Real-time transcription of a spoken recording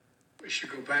should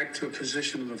go back to a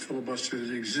position of the filibuster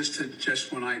that existed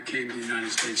just when I came to the United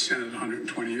States Senate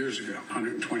 120 years ago.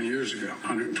 120 years ago.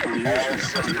 120 years ago. 120 years ago.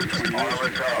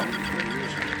 120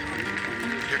 years ago.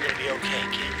 You're gonna be okay,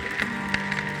 kid.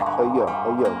 Hey yo,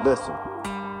 listen.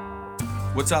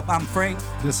 What's up? I'm Frank.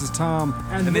 This is Tom.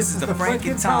 And this is the Frank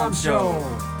and Tom Show.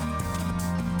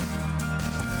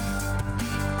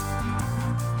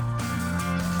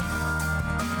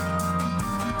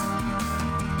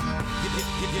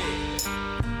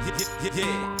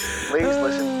 Please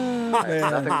listen. I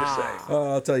have nothing to say.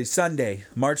 I'll tell you, Sunday,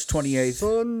 March 28th.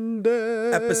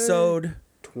 Sunday. Episode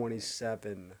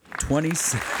 27.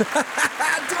 27. 27,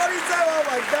 oh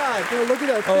my God. Oh, look at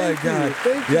that. Oh my God.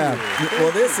 Thank you. Yeah.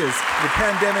 Well, this is, the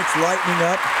pandemic's lightening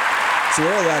up, so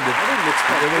we're allowed to. I didn't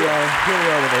expect Here we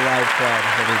are with a live crowd,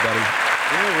 everybody.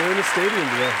 Yeah, we're in a stadium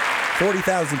today.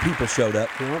 40,000 people showed up.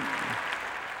 Yep.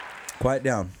 Quiet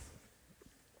down.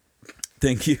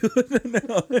 Thank you.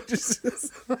 No, this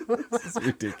is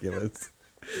ridiculous.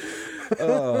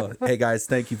 Oh, hey guys,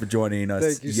 thank you for joining us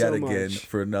Thank you yet so again much.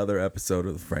 for another episode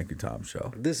of the Frank and Tom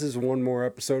Show. This is one more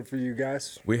episode for you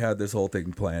guys. We had this whole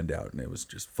thing planned out, and it was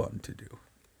just fun to do.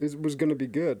 It was going to be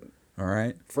good. All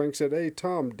right. Frank said, "Hey,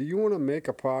 Tom, do you want to make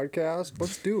a podcast?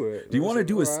 Let's do it." Do you want to said,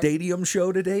 do a "All right." stadium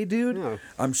show today, dude? Yeah.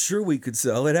 I'm sure we could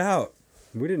sell it out.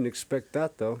 We didn't expect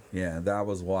that, though. Yeah, that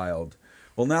was wild.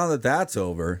 Well, now that that's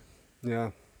over,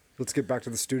 Yeah. Let's get back to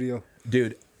the studio.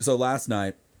 dude. So last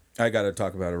night, I got to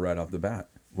talk about it right off the bat.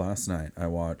 Last night, I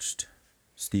watched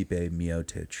Stipe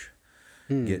Miocic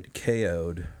get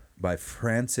KO'd by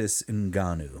Francis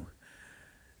Ngannou,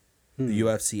 the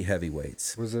UFC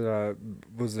heavyweights. Was it a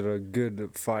good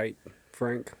fight,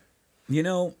 Frank? You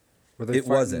know, Were they it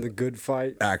fighting wasn't. the good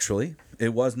fight? Actually,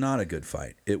 it was not a good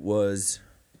fight. It was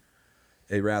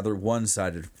a rather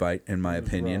one-sided fight, in my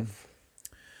opinion. Rough.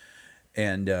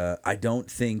 And I don't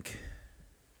think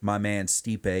my man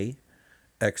Stipe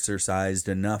exercised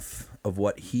enough of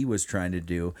what he was trying to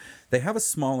do. They have a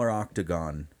smaller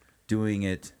octagon doing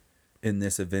it in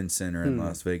this event center in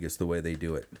Las Vegas the way they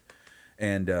do it.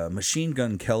 And Machine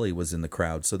Gun Kelly was in the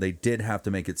crowd, so they did have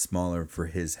to make it smaller for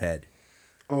his head,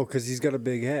 Oh, because he's got a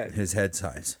big head. his head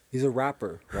size. He's a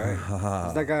rapper, right?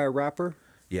 Is that guy a rapper?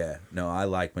 Yeah, no, I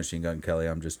like Machine Gun Kelly.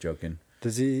 I'm just joking. Do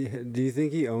you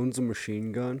think he owns a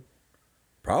machine gun?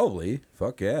 Probably.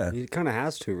 Fuck yeah. He kind of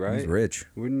has to, right? He's rich.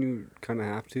 Wouldn't you kind of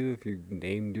have to if you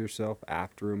named yourself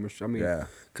after a machine? I mean, Yeah.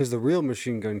 because the real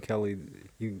Machine Gun Kelly,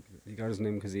 you got his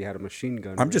name because he had a machine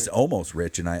gun. I'm right? just almost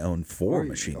rich, and I own 4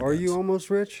 machine guns. Are you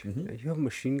almost rich? You have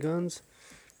machine guns?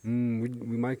 We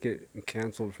might get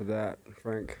canceled for that,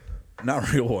 Frank.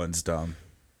 Not real ones, Tom.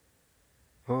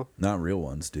 Huh? Not real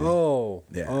ones, dude. Oh.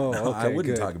 Yeah. Oh, No, I okay,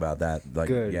 wouldn't good. talk about that. Like,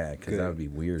 Good, yeah, because good. that would be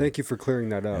weird. Thank you for clearing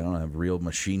that I up. don't have real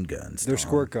machine guns. They're Tom.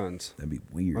 squirt guns. That'd be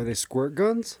weird. Are they squirt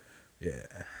guns? Yeah.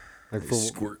 Like They for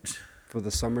squirt. for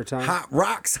the summertime? Hot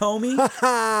rocks, homie.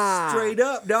 Straight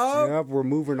up, dog. Yep, we're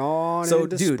moving on So,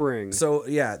 into dude. spring. So,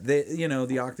 yeah,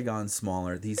 the octagon's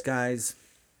smaller. These guys,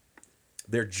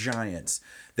 they're giants.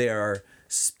 They are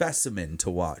specimen to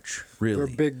watch, really.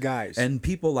 They're big guys. And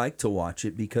people like to watch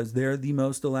it because they're the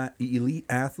most elite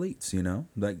athletes, you know?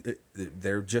 Like,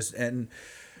 they're just, and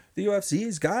the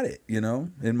UFC's got it, you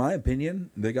know? In my opinion,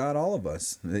 they got all of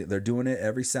us. They're doing it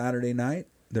every Saturday night.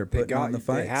 They're putting on the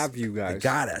fights. They have you guys. They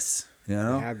got us, you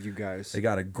know? They have you guys. They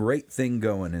got a great thing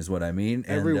going, is what I mean.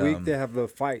 Every And, week they have the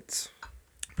fights.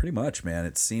 pretty much, man.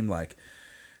 It seemed like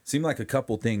a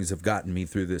couple things have gotten me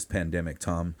through this pandemic,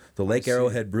 Tom. The Lake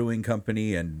Arrowhead Brewing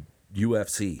Company and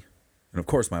UFC. And of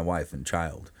course my wife and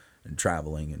child, and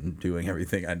traveling and doing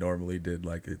everything I normally did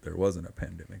like there wasn't a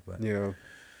pandemic. But Yeah.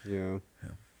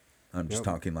 I'm just Yep.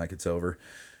 talking like it's over.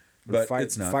 But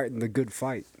it's not. Fighting the good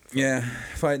fight. Yeah,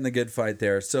 fighting the good fight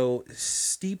there. So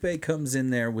Stipe comes in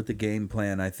there with the game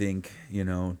plan, I think, you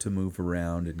know, to move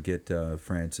around and get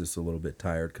Francis a little bit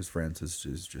tired because Francis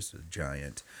is just a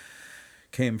giant.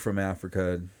 Came from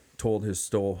Africa, told his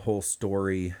whole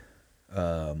story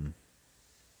on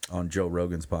Joe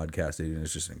Rogan's podcast. And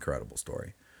it's just an incredible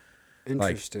story.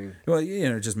 Interesting. Like, well, you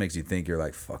know, it just makes you think. You're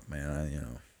like, fuck, man. You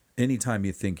know, anytime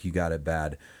you think you got it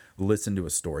bad, listen to a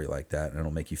story like that, and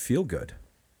it'll make you feel good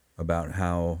about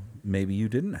how maybe you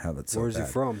didn't have it so bad. Where's he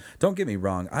from? Don't get me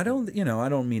wrong. I don't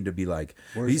mean to be like,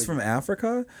 he's from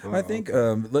Africa. Oh, I think,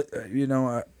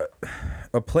 a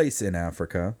place in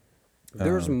Africa.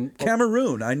 There's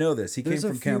Cameroon. I know this. He came There's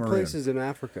from a few Cameroon. places in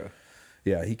Africa.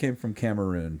 Yeah, he came from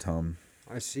Cameroon, Tom.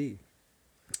 I see.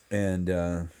 And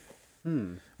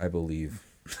I believe.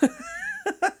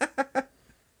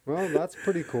 Well, that's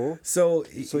pretty cool. So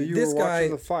you this were guy,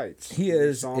 watching the fights. he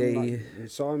is you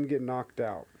saw him get knocked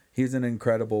out. He's an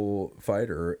incredible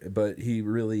fighter, but he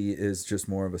really is just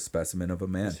more of a specimen of a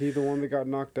man. Is he the one that got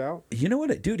knocked out? You know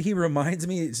what, dude? He reminds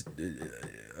me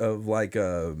of like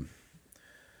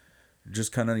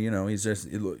just kind of, he's just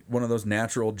one of those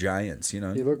natural giants.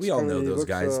 We all know those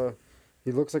guys.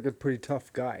 He looks like a pretty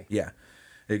tough guy. Yeah,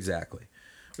 exactly.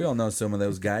 We all know some of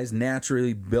those guys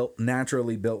naturally built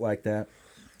like that.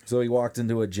 So he walked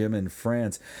into a gym in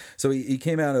France. So he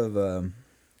came out of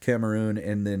Cameroon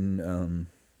and then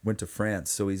went to France.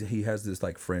 So he has this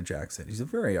like French accent. He's a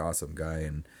very awesome guy,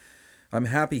 and I'm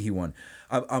happy he won.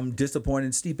 I'm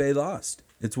disappointed Stipe lost.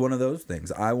 It's one of those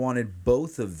things. I wanted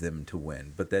both of them to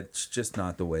win, but that's just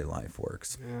not the way life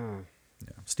works.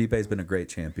 Yeah. Stipe's been a great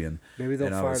champion. Maybe they'll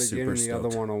fight again and the stoked.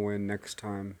 other one will win next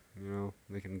time.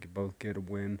 They can both get a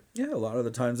win. Yeah, a lot of the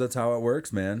times that's how it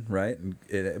works, man, right?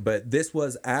 But this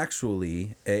was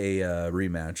actually a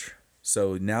rematch.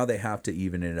 So now they have to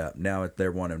even it up. Now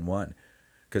they're 1-1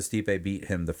 because Stipe beat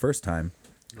him the first time.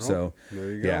 So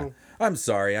there you go. Yeah, I'm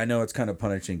sorry. I know it's kind of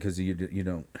punishing because you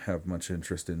don't have much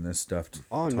interest in this stuff.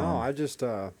 Oh Tom. no, I just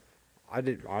I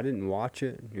didn't watch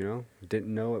it.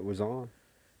 Didn't know it was on.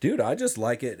 Dude, I just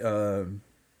like it.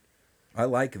 I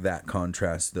like that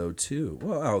contrast though too.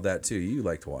 Well, that too. You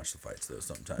like to watch the fights though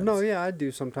sometimes. No, yeah, I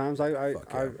do sometimes. I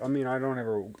mean, I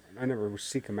never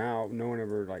seek them out. No one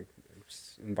ever like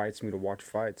invites me to watch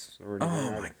fights or anything.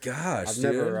 Oh my gosh, I've dude.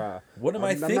 never. What am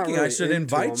I I'm not thinking? really I should into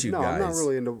invite them. you No, guys. I'm not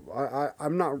really into.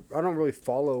 I'm not. I don't really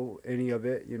follow any of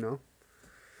it.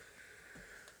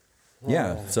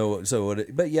 Yeah.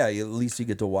 But yeah, at least you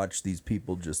get to watch these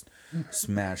people just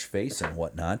smash face and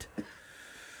whatnot.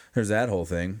 There's that whole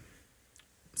thing.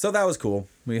 So that was cool.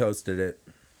 We hosted it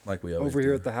like we always Over here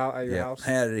do. at the house, at your house.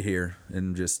 Had it here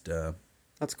and just.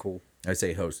 That's cool. I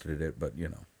say hosted it, but Yeah.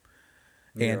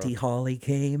 Auntie Holly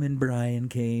came and Brian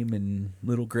came and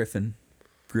little Griffin.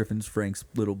 Griffin's Frank's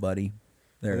little buddy.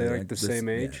 Are they like the same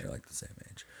age? Yeah, they're like the same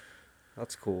age.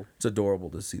 That's cool. It's adorable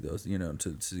to see those,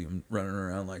 to see them running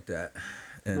around like that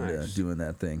and Nice. doing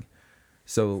that thing.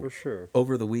 So For sure.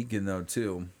 over the weekend, though,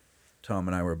 too, Tom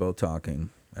and I were both talking,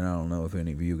 and I don't know if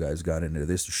any of you guys got into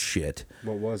this shit.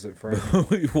 What was it, Frank?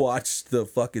 We watched the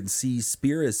fucking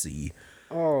Seaspiracy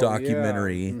Oh,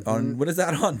 documentary yeah. on, what is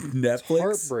that, on Netflix?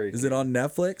 heartbreaking. Is it on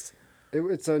Netflix?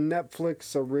 It's a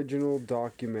Netflix original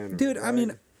documentary. Dude, I right?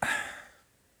 mean,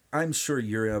 I'm sure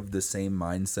you're of the same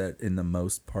mindset in the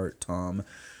most part, Tom.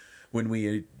 When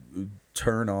we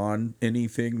turn on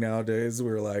anything nowadays,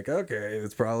 we're like, okay,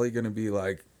 it's probably going to be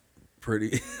like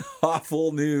pretty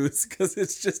awful news because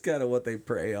it's just kind of what they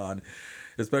prey on,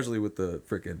 especially with the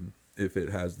freaking, if it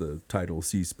has the title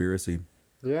Seaspiracy.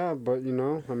 Yeah, but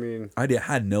I mean, I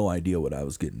had no idea what I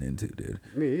was getting into, dude.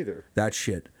 me either. That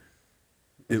shit.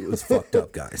 It was fucked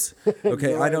up, guys.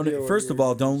 Okay, No I don't. idea what First you of were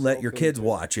all, don't let your yourself kids into.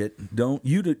 watch it. Don't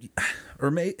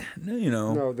or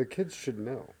No, the kids should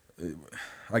know.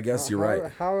 I guess you're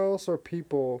right. How else are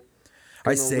people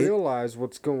I gonna say- realize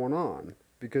what's going on?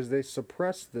 Because they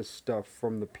suppress this stuff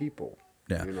from the people.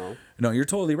 Yeah. You know? No, you're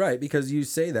totally right because you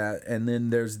say that, and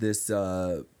then there's this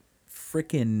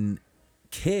freaking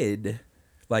kid,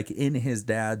 like in his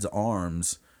dad's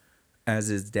arms, as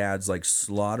his dad's like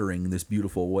slaughtering this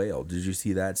beautiful whale. Did you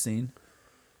see that scene?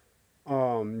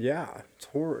 Yeah, it's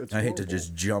horrible. I hate to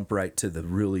just jump right to the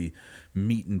really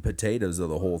meat and potatoes of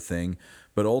the whole thing,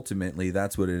 but ultimately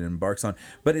that's what it embarks on.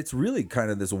 But it's really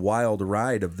kind of this wild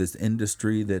ride of this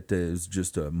industry that is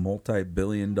just a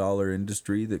multi-billion-dollar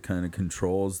industry that kind of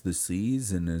controls the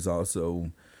seas and is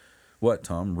also, what,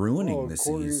 Tom, ruining the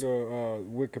seas. According to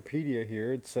Wikipedia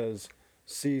here, it says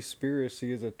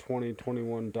Seaspiracy is a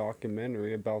 2021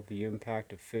 documentary about the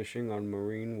impact of fishing on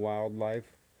marine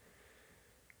wildlife.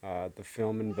 The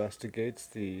film investigates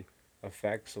the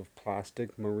effects of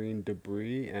plastic marine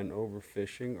debris and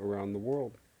overfishing around the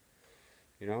world.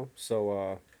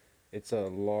 So it's a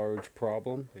large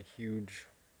problem, a huge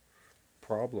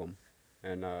problem,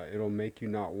 and it'll make you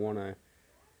not want to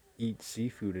eat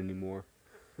seafood anymore.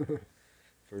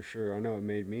 For sure. I know it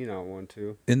made me not want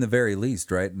to. In the very least,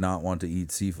 right? Not want to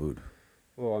eat seafood.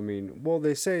 Well, I mean,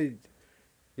 they say,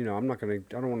 I don't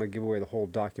want to give away the whole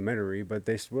documentary, but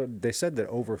they said that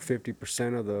over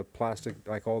 50% of the plastic,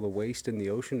 like all the waste in the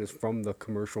ocean, is from the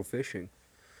commercial fishing.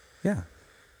 Yeah.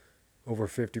 Over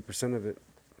 50% of it.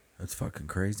 That's fucking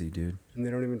crazy, dude. And they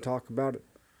don't even talk about it.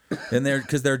 And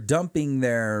because they're dumping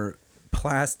their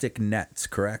plastic nets,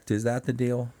 correct? Is that the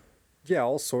deal? Yeah,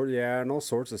 all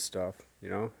sorts of stuff,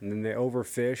 And then they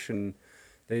overfish, and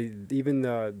they even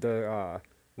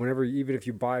whenever, even if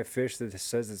you buy a fish that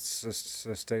says it's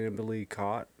sustainably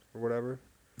caught or whatever,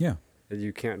 Yeah. that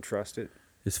you can't trust it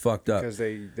It's fucked up. because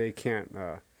they can't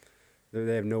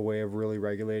They have no way of really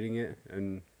regulating it,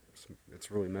 and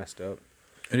it's really messed up.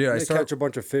 Yeah, They catch a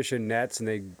bunch of fish in nets, and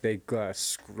they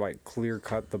like clear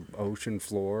cut the ocean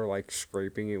floor, like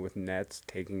scraping it with nets,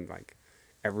 taking like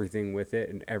everything with it,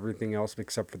 and everything else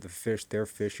except for the fish they're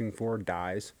fishing for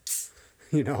dies.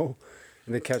 You know,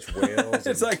 and they catch whales. It's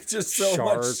and like just so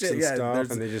sharks much shit. and Yeah, stuff,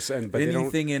 there's and they just but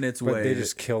anything in its way. They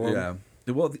just kill them.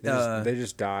 Yeah. Well, They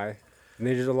just die, and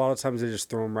they just a lot of times they just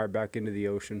throw them right back into the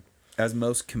ocean. as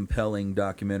most compelling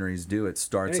documentaries do, it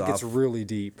starts And it off. gets really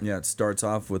deep. Yeah, it starts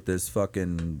off with this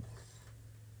fucking,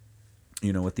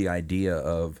 with the idea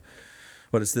of,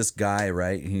 what is this guy,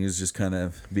 right? He was just kind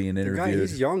of being The interviewed. guy,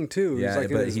 he's young too. Yeah, he's like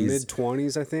in but his he's-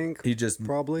 mid-20s, I think. He just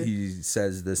probably. he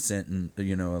says the sentence,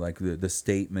 like the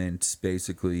statement,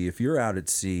 basically, if you're out at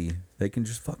sea, they can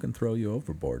just fucking throw you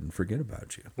overboard and forget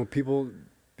about you. Well, people,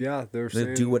 they're They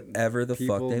saying do whatever the fuck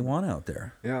people- they want out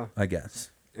there. Yeah, I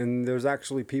guess. and there's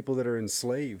actually people that are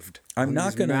enslaved. I'm on not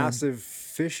these gonna- massive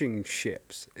fishing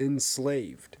ships,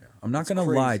 enslaved. I'm not It's gonna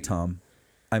lie, crazy. Tom.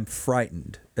 I'm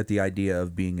frightened at the idea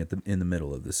of being in the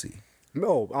middle of the sea.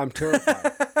 No, I'm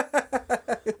terrified.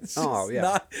 It's Oh, just yeah.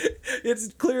 not-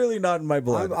 it's clearly not in my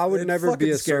blood. I would It never be fucking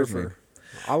a scares me. surfer.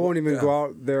 I won't even go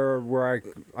out there where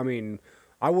I mean,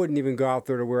 I wouldn't even go out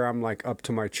there to where I'm like up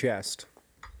to my chest.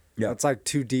 Yeah. That's like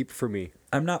too deep for me.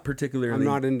 I'm not particularly I'm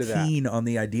not into that. keen on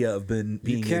the idea of being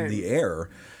in can't- the air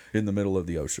in the middle of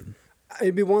the ocean.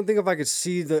 It'd be one thing if I could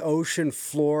see the ocean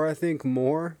floor, I think,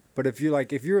 more. But if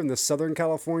you're in the Southern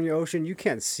California Ocean, you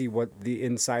can't see what the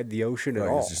inside the ocean at Like,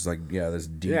 all. it's just like, this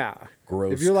deep, Yeah.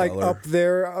 gross If you're like color. up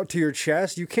there up to your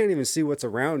chest, you can't even see what's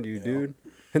around you, dude.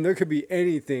 And there could be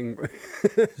anything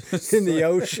in the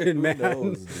ocean,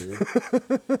 man.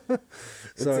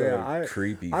 So a yeah, I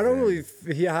creepy I don't thing.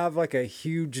 really have like a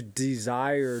huge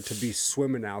desire to be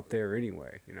swimming out there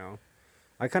anyway.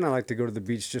 I kind of like to go to the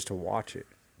beach just to watch it.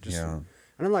 Yeah.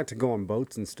 I don't like to go on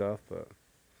boats and stuff, but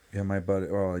Yeah, my buddy.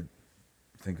 Well, I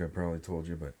think I probably told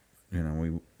you, but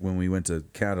when we went to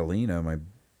Catalina, my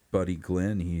buddy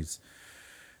Glenn, he's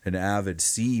an avid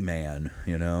seaman.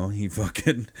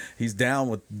 He's down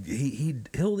with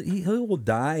he'll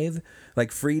dive,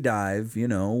 like free dive,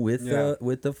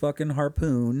 with the fucking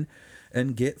harpoon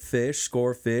and get fish,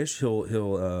 score fish.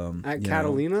 He'll at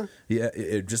Catalina,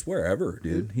 just wherever,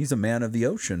 dude. He's a man of the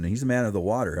ocean. He's a man of the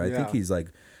water. I think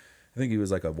he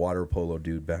was like a water polo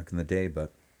dude back in the day,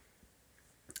 but.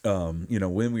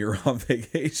 When we were on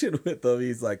vacation with him,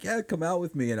 he's like, yeah, come out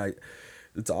with me. And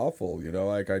it's awful,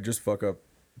 like I just fuck up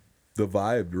the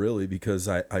vibe really because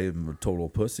I am a total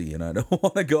pussy and I don't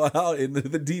want to go out into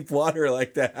the deep water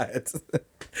like that,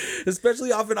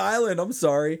 especially off an island. I'm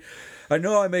sorry. I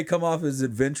know I may come off as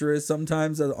adventurous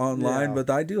sometimes online, but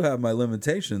I do have my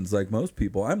limitations like most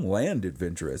people. I'm land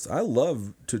adventurous. I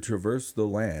love to traverse the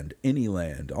land, any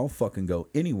land. I'll fucking go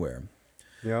anywhere.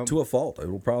 yeah. To a fault. It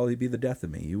will probably be the death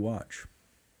of me. You watch.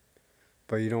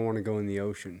 But you don't want to go in the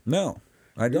ocean. No,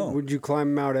 I don't. Would you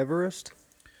climb Mount Everest?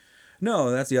 No,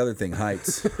 that's the other thing.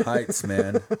 Heights. Heights,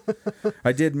 man.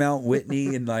 I did Mount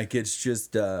Whitney, and it's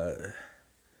just,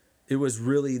 it was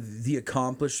really, the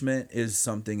accomplishment is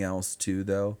something else too,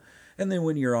 though. And then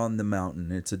when you're on the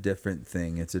mountain, it's a different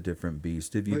thing. It's a different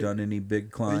beast. Have you done any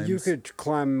big climbs? But you could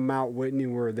climb Mount Whitney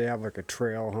where they have like a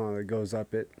trail, that goes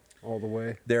up it all the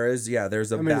way. There's a I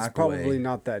mean, back it's probably way.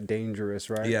 not that dangerous,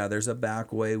 right? Yeah, there's a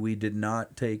back way. We did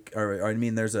not take,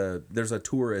 there's a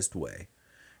tourist way,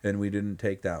 and we didn't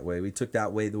take that way. We took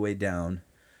that way the way down,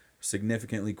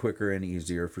 significantly quicker and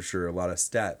easier for sure. A lot of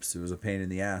steps. It was a pain in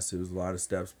the ass. It was a lot of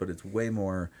steps, but it's way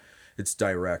more. It's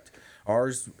direct.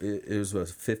 Ours it was a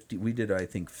 50. We did I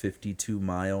think 52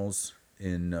 miles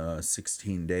in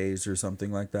 16 days or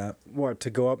something like that. What, to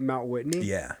go up Mount Whitney?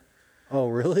 Yeah. Oh,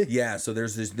 really? Yeah. So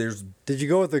there's Did you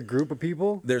go with a group of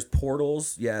people? there's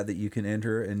portals, that you can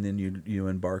enter, and then you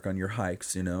embark on your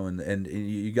hikes, and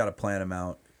you got to plan them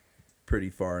out pretty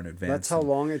far in advance. That's how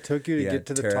long it took you to Yeah, get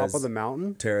to the top of the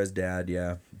mountain? Tara's dad,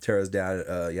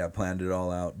 planned it all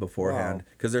out beforehand Wow.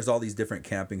 because there's all these different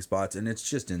camping spots, and it's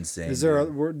just insane. Is there?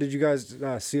 dude. Did you guys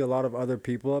see a lot of other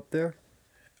people up there?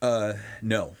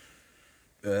 No.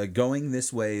 Going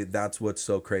this way, that's what's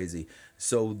so crazy.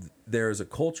 So there's a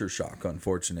culture shock,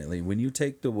 unfortunately, when you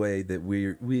take the way that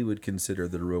we would consider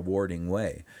the rewarding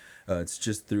way. It's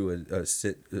just through a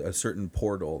certain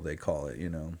portal, they call it,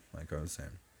 like I was saying.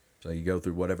 So you go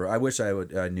through whatever. I wish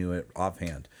I knew it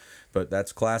offhand, but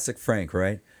that's classic Frank,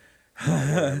 right?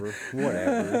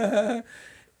 Whatever.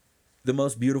 The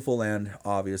most beautiful land,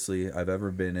 obviously, I've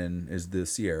ever been in is the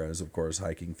Sierras, of course,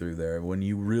 hiking through there. When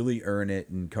you really earn it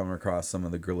and come across some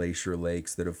of the glacier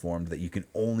lakes that have formed that you can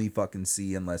only fucking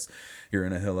see unless you're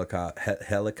in a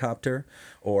helicopter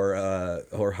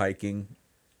or hiking.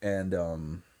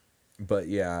 And but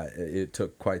yeah, it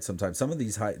took quite some time. Some of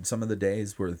the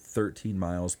days were 13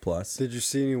 miles plus. Did you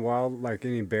see any like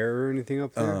any bear or anything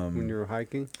up there when you were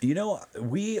hiking? You know,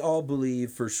 we all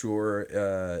believe for sure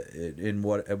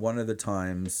at one of the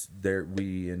times there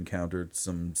we encountered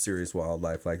some serious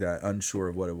wildlife like that. Unsure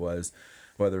of what it was,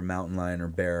 whether mountain lion or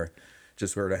bear.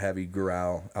 Just heard a heavy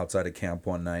growl outside of camp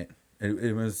one night.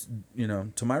 It was, you know,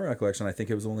 to my recollection, I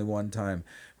think it was only one time.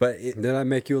 But did that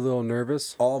make you a little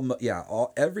nervous?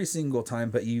 Every single time.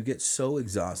 But you get so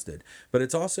exhausted. But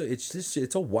it's also it's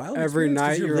a wild. Every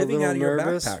night you're a little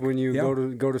nervous when you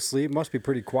Yeah. go to sleep. It must be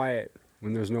pretty quiet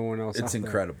when there's no one else. It's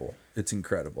incredible. It's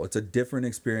incredible. It's a different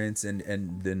experience, and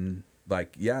then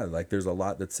like there's a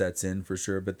lot that sets in for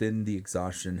sure. But then the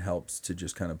exhaustion helps to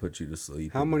just kind of put you to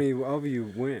sleep. How many of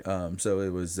you went? So it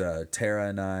was Tara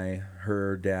and I,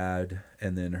 her dad,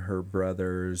 and then her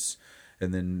brothers.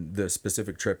 And then the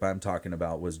specific trip I'm talking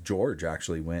about was George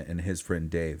actually went and his friend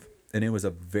Dave. And it was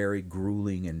a very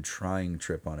grueling and trying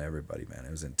trip on everybody, man. It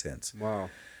was intense.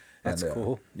 Wow. That's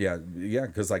cool. Yeah,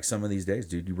 because like some of these days,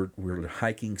 dude, we were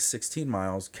hiking 16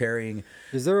 miles, carrying.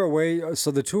 Is there a way? So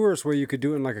the tour is where you could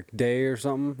do it in like a day or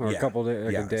something, or a couple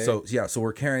days, a day. So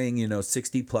we're carrying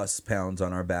 60 plus pounds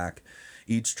on our back,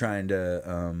 each trying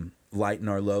to lighten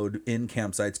our load in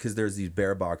campsites because there's these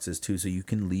bear boxes too, so you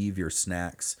can leave your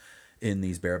snacks in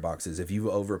these bear boxes. If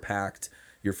you've overpacked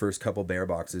your first couple bear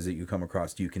boxes that you come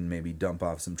across, you can maybe dump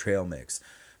off some trail mix.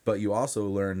 But you also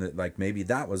learn that like maybe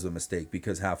that was a mistake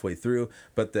because halfway through,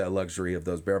 but the luxury of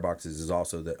those bear boxes is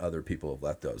also that other people have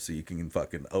left those. So you can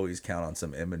fucking always count on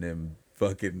some M&M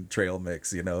fucking trail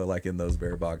mix, like in those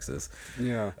bear boxes.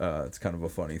 Yeah. It's kind of a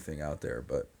funny thing out there,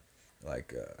 but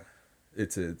like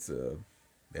it's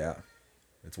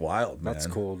wild, man. That's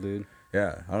cool, dude.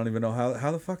 Yeah. I don't even know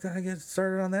how the fuck did I get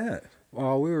started on that?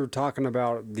 Well, we were talking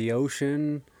about the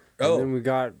ocean. And then we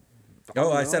got.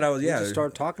 I said I was. We just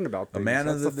start talking about things. A man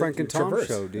That's of the Frank and Tom Traverse.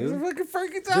 show, dude. This is fucking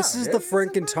Frank and Tom. This is the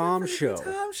Frank and Tom show.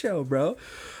 Tom show, bro.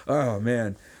 Oh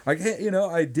man, I can't.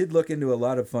 I did look into a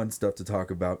lot of fun stuff to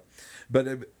talk about, but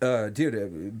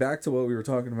dude, back to what we were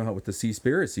talking about with the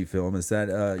Seaspiracy film is that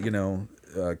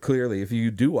clearly, if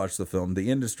you do watch the film,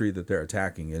 the industry that they're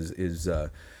attacking is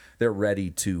they're ready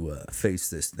to face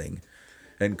this thing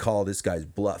and call this guy's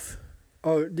bluff.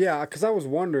 Oh yeah, because I was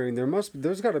wondering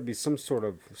there's got to be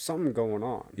something going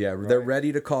on. Yeah, right? They're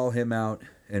ready to call him out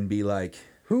and be like,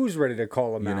 who's ready to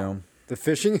call him out? The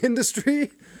fishing industry.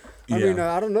 I mean,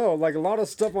 I don't know. Like a lot of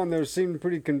stuff on there seemed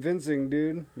pretty convincing,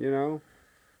 dude. I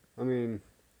mean.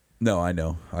 No, I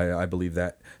know. I believe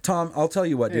that. Tom, I'll tell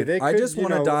you what, dude. Hey, I just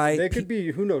want to die. They could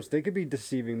be, who knows? They could be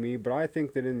deceiving me, but I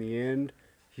think that in the end,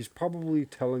 he's probably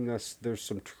telling us there's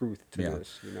some truth to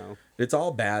this. It's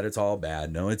all bad. It's all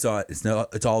bad. No, it's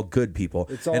all good, people.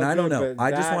 It's all and I don't good, know.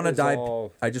 I just want to die.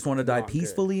 I just want to die not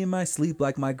peacefully in my sleep,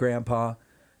 like my grandpa,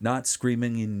 not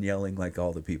screaming and yelling like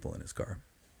all the people in his car.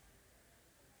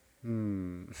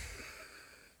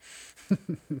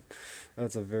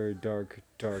 That's a very dark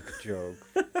joke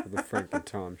for the Frank and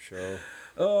Tom show.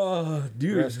 Oh,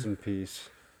 dude. Rest in peace.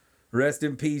 Rest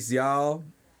in peace, y'all.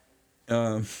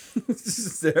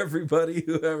 Just to everybody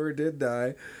who ever did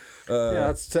die.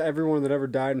 That's to everyone that ever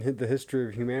died and hit the history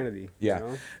of humanity.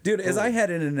 Yeah. Dude, as I head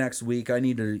into next week, I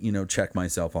need to, check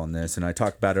myself on this. And I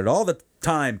talk about it all the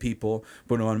time, people.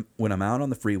 But when I'm out on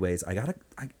the freeways,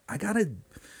 I gotta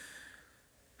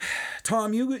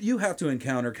Tom, you have to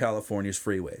encounter California's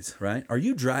freeways, right? Are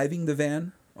you driving the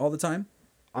van all the time?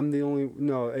 I'm the only...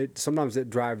 No, sometimes it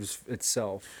drives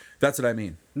itself. That's what I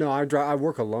mean. No, I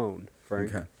work alone,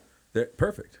 Frank. Okay.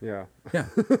 Perfect. Yeah. Yeah.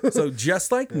 So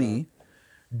just like me,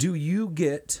 do you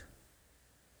get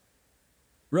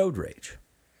road rage?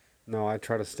 No, I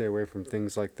try to stay away from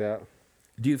things like that.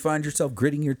 Do you find yourself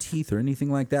gritting your teeth or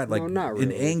anything like that? Like no, not really.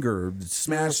 In anger,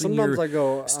 smashing Sometimes your I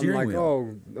go, steering I'm like,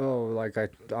 wheel? like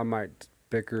I might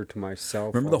bicker to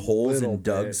myself. Remember the holes little in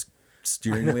Doug's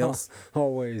steering wheels?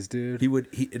 Always, dude.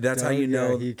 That's Doug, how you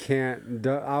know. He can't.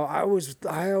 I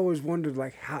always wondered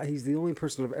like how he's the only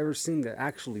person I've ever seen that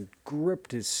actually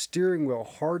gripped his steering wheel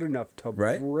hard enough to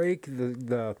break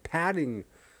the padding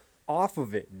off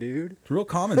of it, dude. It's real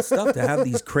common stuff to have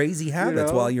these crazy habits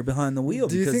while you're behind the wheel.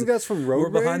 Do you think that's from road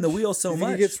rage? We're behind the wheel so you much.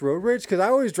 Think he gets road rage? Because I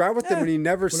always drive with him, and he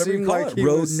never seemed like he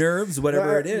road was nerves,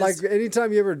 whatever it is. Like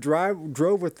anytime you ever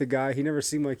drove with the guy, he never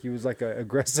seemed like he was like an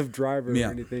aggressive driver or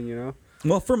anything,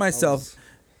 Well, for myself,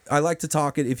 I like to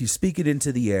talk it. If you speak it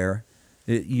into the air,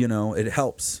 it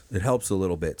helps. It helps a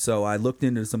little bit. So I looked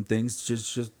into some things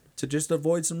just to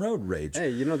avoid some road rage.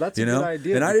 Hey, that's a good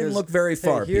idea. And I didn't look very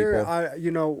far, here,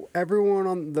 people.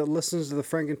 Everyone that listens to the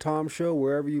Frank and Tom show,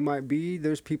 wherever you might be,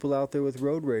 there's people out there with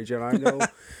road rage, and I know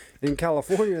in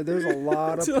California there's a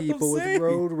lot of people with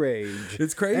road rage.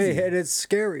 It's crazy, and it's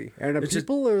scary. And there's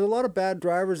a lot of bad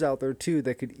drivers out there too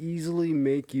that could easily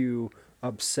make you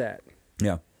upset.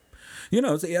 Yeah.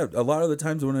 A lot of the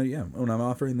times when I'm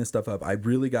offering this stuff up, I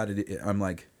really got it. I'm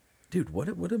like, dude,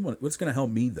 what's going to help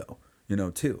me though?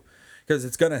 Too, because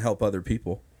it's going to help other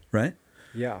people, right?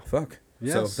 Yeah. Fuck.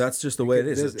 Yes. So that's just the way it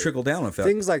is. It's a trickle down effect.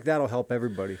 Things like that'll help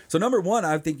everybody. So number one,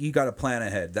 I think you got to plan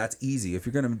ahead. That's easy. If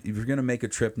you're gonna make a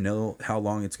trip, know how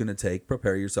long it's gonna take.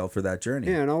 Prepare yourself for that journey.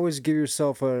 Yeah, and always give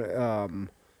yourself an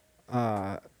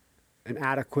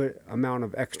adequate amount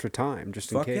of extra time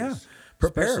just in case. Yeah.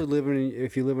 Prepare. Especially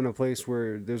if you live in a place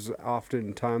where there's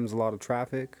oftentimes a lot of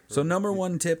traffic. So number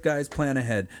one tip, guys, plan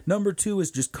ahead. Number two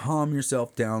is just calm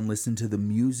yourself down, listen to the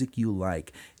music you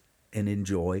like, and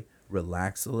enjoy.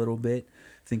 Relax a little bit.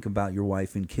 Think about your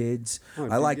wife and kids.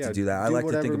 I like to do that. I like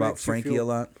to think about Frankie a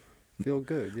lot. Feel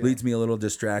good. Yeah. Leads me a little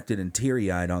distracted and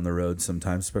teary-eyed on the road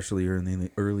sometimes, especially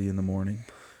early in the morning.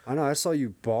 I know. I saw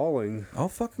you bawling. I'll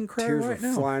fucking cry Tears right were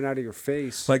now. Flying out of your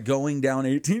face. Like going down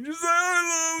 18, just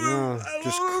I love him. Yeah,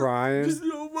 just crying. Just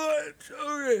so much.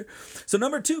 Okay. So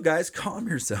number two, guys, calm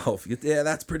yourself. Yeah,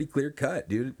 that's pretty clear cut,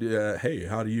 dude. Hey,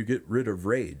 how do you get rid of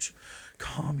rage?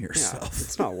 Calm yourself. Yeah,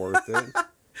 it's not worth it.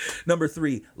 Number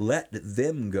three, let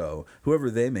them go,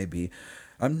 whoever they may be.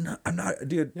 I'm not,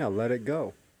 dude. Yeah, let it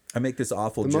go. I make this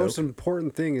awful joke. The most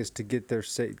important thing is to get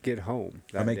home.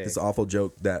 I make this awful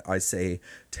joke that I say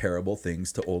terrible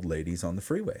things to old ladies on the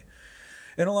freeway.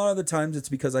 And a lot of the times it's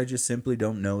because I just simply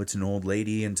don't know it's an old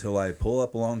lady until I pull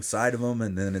up alongside of them.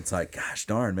 And then it's like, gosh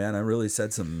darn, man, I really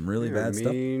said some really bad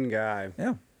stuff. Mean guy.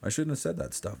 Yeah, I shouldn't have said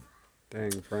that stuff.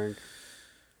 Dang, Frank.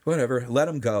 Whatever. Let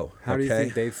them go. How do you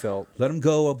think they felt? Let them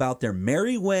go about their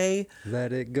merry way.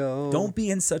 Let it go. Don't be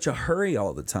in such a hurry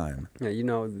all the time.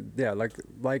 Yeah,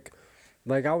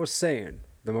 like I was saying,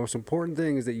 the most important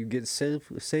thing is that you get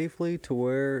safely to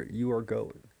where you are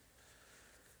going.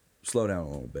 Slow down a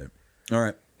little bit. All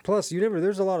right. Plus,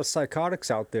 there's a lot of psychotics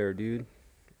out there, dude.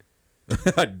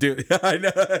 Dude, I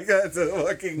know. That's a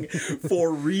fucking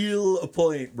for real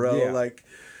point, bro. Yeah. Like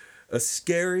a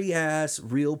scary ass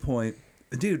real point.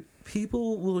 Dude,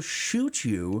 people will shoot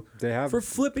you for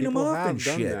flipping them off and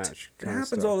shit. It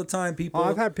happens all the time. People.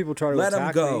 I've had people try to let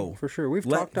attack them go me, for sure. We've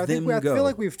let talked. I feel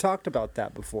like we've talked about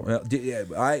that before. Well, yeah,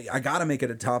 I gotta make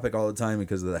it a topic all the time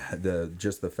because of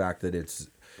the fact that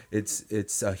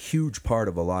it's a huge part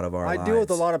of a lot of our lives. I deal with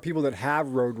a lot of people that have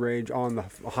road rage on the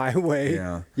highway.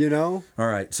 Yeah. All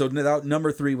right. So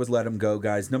number three was let them go,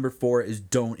 guys. Number four is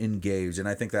don't engage, and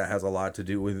I think that has a lot to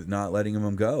do with not letting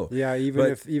them go. Yeah.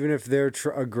 Even if they're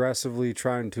aggressively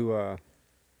trying to.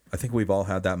 I think we've all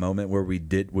had that moment where we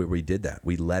did that.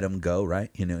 We let them go, right?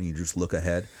 You just look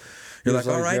ahead. You're like,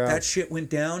 all right, that shit went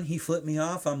down. He flipped me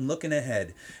off. I'm looking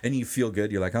ahead. And you feel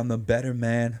good. You're like, I'm the better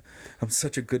man. I'm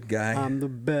such a good guy. I'm the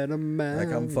better man.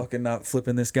 Like, I'm fucking not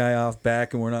flipping this guy off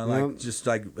back. And we're not and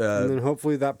then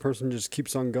hopefully that person just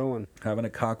keeps on going. Having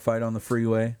a cockfight on the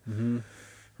freeway. Mm-hmm.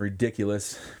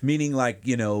 Ridiculous. Meaning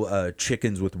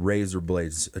chickens with razor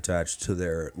blades attached to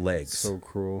their legs. So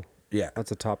cruel. Yeah.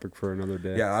 That's a topic for another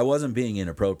day. Yeah, I wasn't being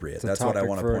inappropriate. That's what I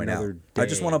want to point out. I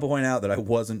just want to point out that I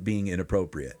wasn't being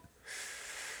inappropriate.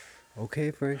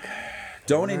 Okay, Frank.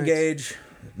 Don't engage.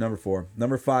 Number four.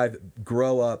 Number five,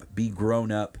 grow up. Be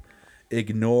grown up.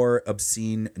 Ignore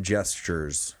obscene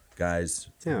gestures. Guys,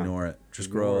 ignore it. Just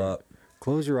grow up.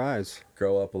 Close your eyes.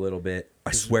 Grow up a little bit.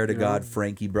 I swear to God,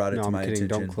 Frankie brought it to my attention.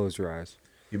 Don't close your eyes.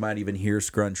 You might even hear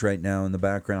Scrunch right now in the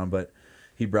background, but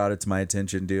he brought it to my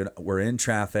attention, dude. We're in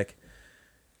traffic.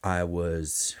 I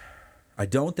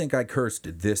don't think I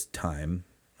cursed this time.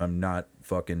 I'm not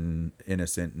fucking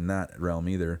innocent in that realm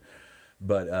either.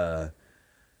 But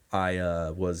I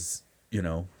was,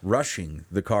 rushing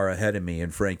the car ahead of me,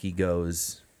 and Frankie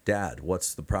goes, "Dad,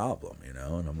 what's the problem?" And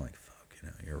I'm like, "Fuck,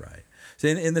 you're right." So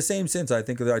in the same sense, I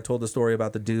think that I told the story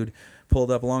about the dude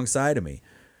pulled up alongside of me,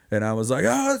 and I was like,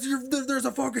 there's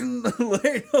a fucking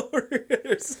lane over here.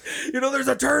 There's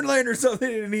a turn lane or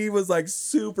something," and he was like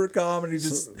super calm, and he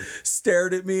just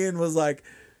stared at me and was like,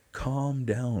 "Calm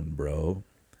down, bro."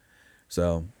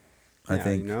 So. I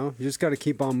think you just got to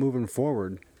keep on moving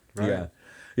forward. Right?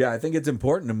 Yeah. I think it's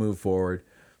important to move forward,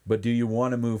 but do you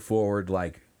want to move forward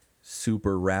like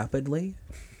super rapidly?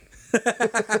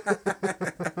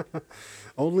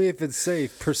 Only if it's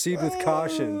safe. Proceed with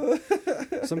caution.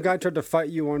 Some guy tried to fight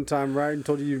you one time, right? And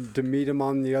told you to meet him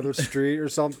on the other street or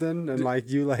something. And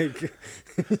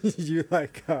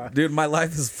Dude, my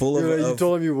life is full of... you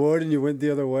told him you would and you went the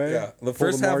other way. Yeah, the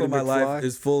first half of my life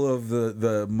is full of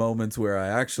the moments where I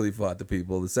actually fought the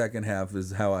people. The second half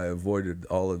is how I avoided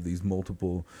all of these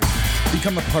multiple...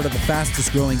 Become a part of the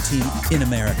fastest growing team in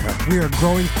America. We are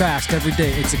growing fast every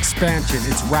day. It's expansion.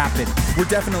 It's rapid. We're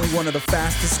definitely one of the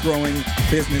fastest growing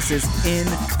businesses in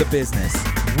the business.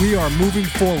 We are moving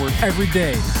forward every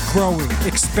day, growing,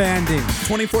 expanding.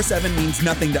 24/7 means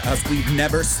nothing to us. We've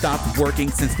never stopped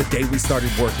working since the day we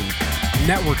started working.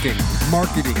 Networking,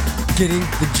 marketing, getting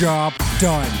the job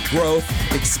done. Growth,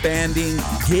 expanding,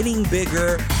 getting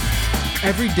bigger.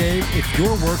 Every day, if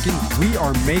you're working, we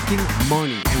are making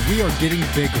money and we are getting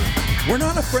bigger. We're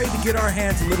not afraid to get our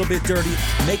hands a little bit dirty,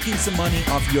 making some money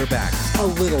off your back. A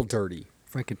little dirty.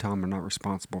 Frank and Tom are not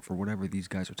responsible for whatever these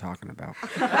guys are talking about.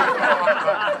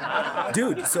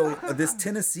 Dude, so this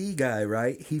Tennessee guy,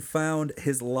 right? He found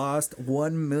his lost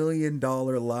 $1 million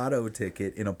lotto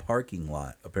ticket in a parking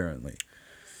lot, apparently,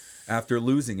 after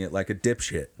losing it like a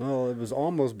dipshit. Well, it was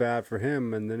almost bad for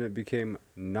him, and then it became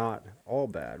not all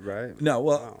bad, right? No,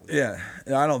 well, Wow. yeah,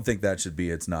 I don't think that should be.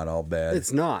 It's not all bad.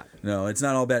 It's not. No, it's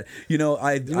not all bad. You know,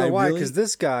 You know why? Because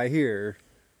this guy here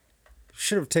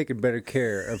should have taken better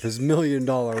care of his $1 million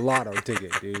lotto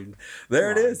ticket, dude.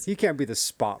 There Come it on. is. He can't be the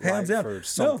spotlight Hands down. for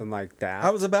something like that.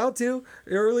 I was about to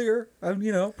earlier.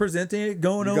 Presenting it,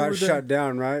 going you over. got shut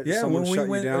down, right? Yeah, Someone when we shut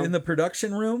went you down? in the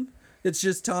production room, it's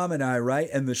just Tom and I, right,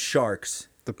 and the sharks.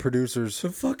 The producers, The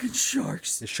fucking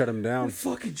sharks. they shut him down. The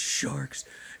fucking sharks.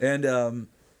 And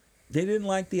they didn't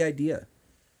like the idea.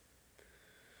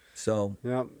 So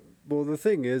Yeah. Well, the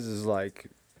thing is like,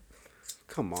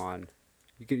 come on,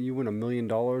 you win $1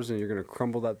 million and you're gonna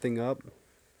crumble that thing up,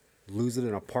 lose it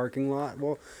in a parking lot.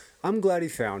 Well, I'm glad he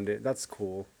found it. That's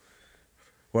cool.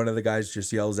 one of the guys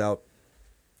just yells out,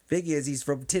 "Big Izzy's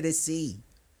from Tennessee."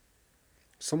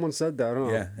 Someone said that, huh?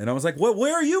 Yeah, and I was like, "Well,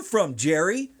 where are you from,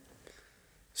 Jerry?"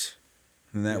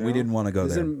 And that You we know? didn't want to go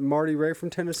there. Isn't Marty Ray from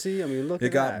Tennessee? I mean, look It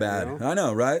at got that. bad. You know? I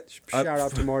know, right? Shout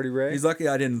out to Marty Ray. He's lucky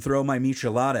I didn't throw my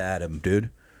michelada at him, dude.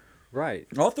 Right.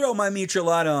 I'll throw my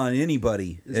michelada on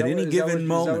anybody Is at that any what- is that given what-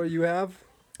 moment. Is that what you have?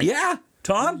 Yeah,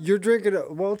 Tom. You're drinking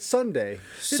it. Well, it's Sunday.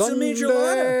 It's a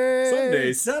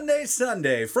michelada.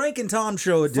 Sunday. Frank and Tom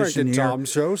show Frank edition and here. Tom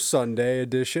Show Sunday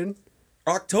edition.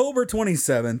 October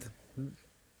 27th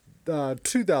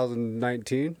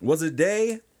 2019. was a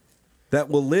day that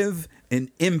will live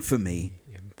in infamy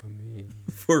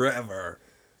forever.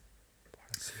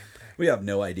 We have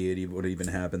no idea what even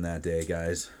happened that day,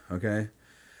 guys. Okay?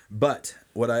 But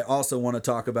what I also want to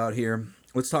talk about here,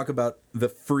 let's talk about the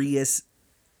freest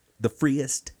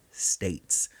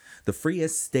states. The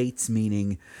freest states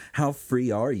meaning how free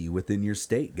are you within your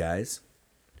state, guys?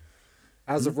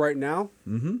 As of right now,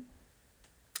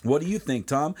 What do you think,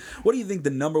 Tom? What do you think the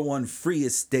number one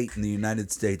freest state in the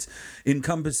United States,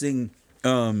 encompassing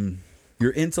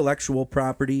your intellectual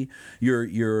property,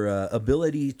 your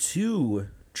ability to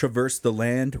traverse the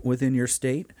land within your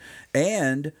state,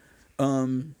 and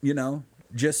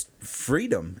just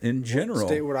freedom in general,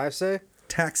 state would I say?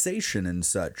 taxation and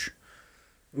such?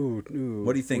 Ooh.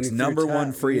 What do you think's When threw number one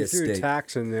when freest you threw state?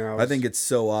 tax in there. I think it's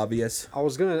so obvious. I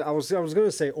was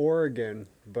gonna say Oregon,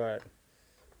 but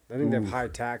I think they have high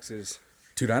taxes.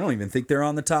 Dude, I don't even think they're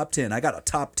on the top 10. I got a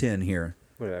top 10 here.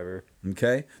 Whatever.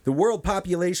 Okay. The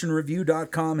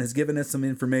worldpopulationreview.com has given us some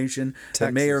information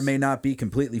that may or Texas. may not be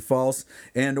completely false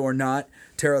and or not.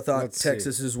 Tara thought Let's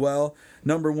Texas see. as well.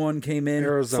 Number one came in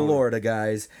Arizona. Florida,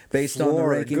 guys. Based on the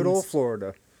Florida, rankings. good old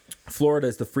Florida. Florida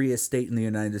is the freest state in the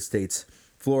United States.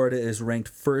 Florida is ranked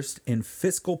first in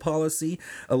fiscal policy,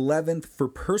 11th for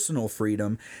personal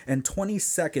freedom, and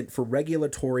 22nd for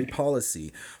regulatory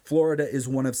policy. Florida is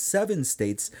one of 7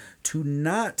 states to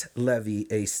not levy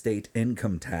a state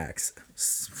income tax.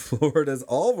 Florida's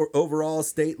overall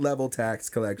state level tax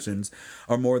collections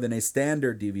are more than a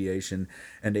standard deviation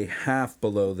and a half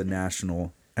below the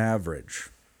national average.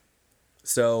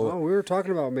 So Oh, we were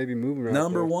talking about maybe moving right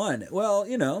number there. one. Well,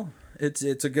 it's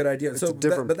a good idea. It's a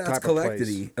different but that's type of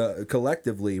place.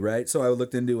 collectively, right? So I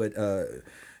looked into it.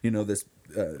 This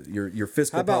your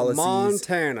fiscal How about policies,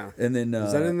 Montana? and then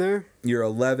Is that in there? Your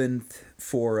 11th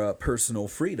for personal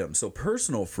freedom. So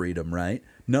personal freedom, right?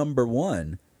 Number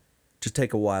one. Just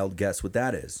take a wild guess what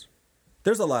that is.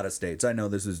 There's a lot of states. I know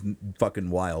this is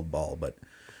fucking wild ball, but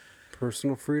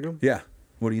Personal freedom? yeah.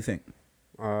 What do you think?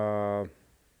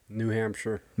 New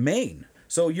Hampshire. Maine.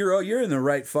 So you're in the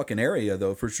right fucking area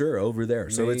though, for sure, over there.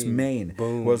 So it's Maine.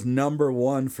 Boom. Was number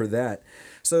 1 for that.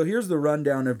 So here's the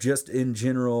rundown of just in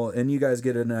general, and you guys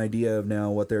get an idea of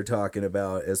now what they're talking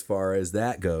about as far as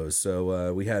that goes.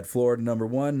 So we had Florida number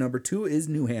 1. Number 2 is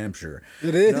New Hampshire.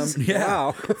 It is? Yeah,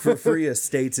 Wow. for freest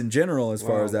states in general as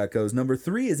far as that goes. Number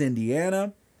 3 is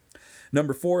Indiana.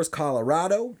 Number 4 is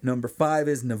Colorado. Number 5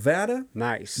 is Nevada.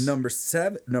 Nice. Number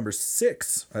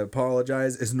 6, I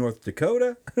apologize, is North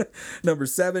Dakota. Number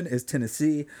 7 is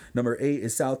Tennessee. Number 8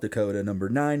 is South Dakota. Number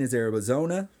 9 is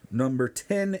Arizona. Number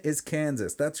 10 is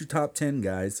Kansas. That's your top 10,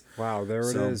 guys. Wow, there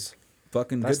it is.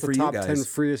 Fucking That's good for the you top guys. 10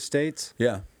 freest states?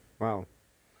 Yeah. Wow.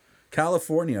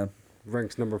 California,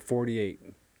 Ranks number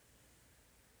 48.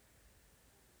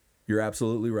 you're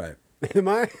absolutely right. Am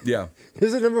I? Yeah.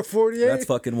 Is it number 48? That's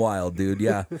fucking wild, dude.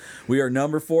 Yeah. We are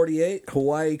number 48.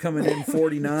 Hawaii coming in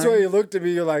 49. That's why you looked at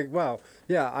me, you're like, wow.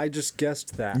 Yeah, I just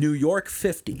guessed that. New York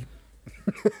 50.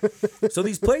 So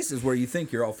these places where you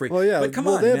think you're all free. Well, yeah. But come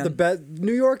well, on, they man. have the best.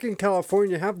 New York and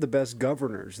California have the best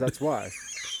governors. That's why.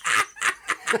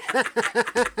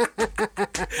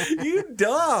 You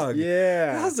dog.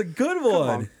 Yeah. That was a good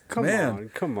one. Come man. on.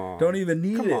 Come on. Don't even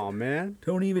need it. Come on, man.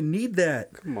 Don't even need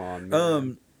that. Come on,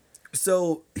 man.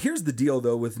 So here's the deal,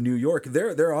 though, with New York.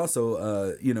 They're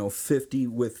also, 50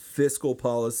 with fiscal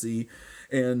policy,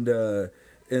 and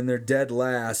they're dead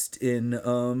last in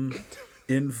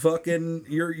fucking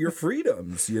your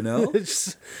freedoms. You know, They're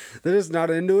just not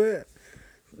into it.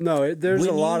 No, there's When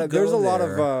a lot you of go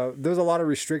there's a lot of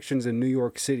restrictions in New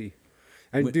York City,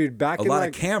 and dude, back a in lot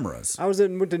like of cameras. I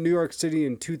went to New York City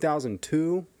in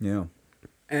 2002, Yeah.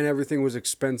 and everything was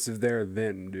expensive there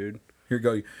then, dude. Here you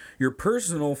go. Your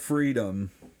personal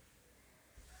freedom.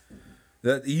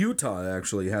 That Utah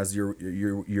actually has your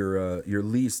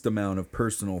least amount of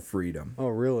personal freedom. Oh,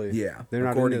 really? Yeah, They're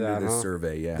not according into that, to this huh?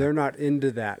 survey. Yeah, They're not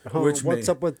into that. Huh? Which What's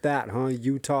may- up with that, huh?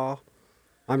 Utah?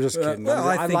 I'm just kidding. well,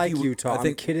 I I think like you- Utah. I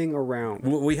think- I'm kidding around.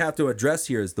 what we have to address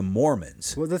here is the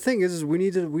Mormons. Well, the thing is we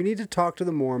need to talk to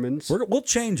the Mormons. We'll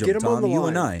change them, Get 'em Tom. on the You line.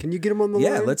 and I. Can you get 'em on the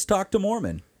Yeah, line? let's talk to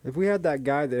Mormon. If we had that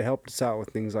guy that helped us out with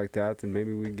things like that, then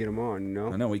maybe we'd get him on. You I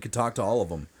know, know we could talk to all of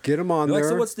them. get him on You're like,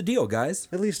 there. so what's the deal, guys?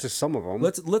 At least to some of them.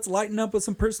 Let's lighten up with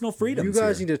some personal freedoms. You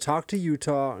guys here. need to talk to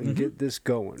Utah and get this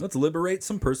going. Let's liberate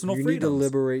some personal You freedoms. need to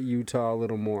liberate Utah a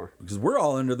little more. because we're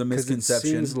all under the Because it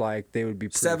misconception seems like they would be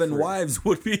pretty 7 free. wives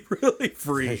would be really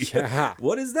free. Yeah.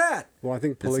 What is that? Well, I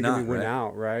think It's polygamy not, went right?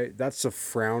 out, right? That's a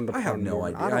frowned upon. I have no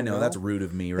Mormon. idea. don't I know that's rude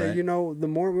of me, Hey, right? you know,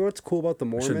 what's cool about the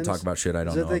Mormons? shouldn't talk about shit I don't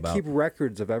is that know they about. keep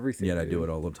records of everything. Yet I do dude. it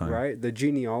all the time. Right? The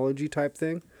genealogy type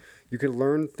thing. You can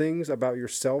learn things about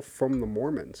yourself from the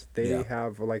Mormons. They Yeah.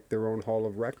 have like their own hall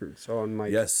of records. So I'm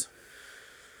like, Yes.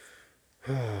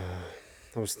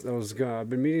 I've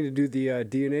been meaning to do the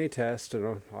DNA test,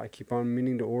 and I keep on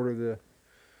meaning to order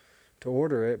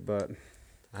it, but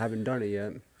I haven't done it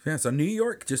yet. Yeah, so New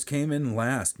York just came in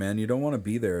last, man. You don't want to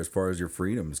be there as far as your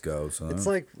freedoms go. So It's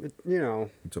like, it's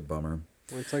a bummer.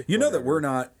 it's like You know that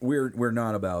whatever. we're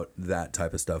not about that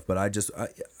type of stuff, but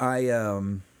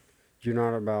You're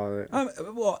not about it.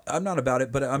 I'm not about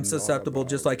it, but I'm susceptible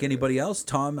just like anybody else.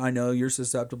 Tom, I know you're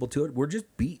susceptible to it. We're just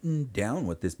beaten down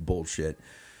with this bullshit.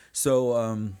 So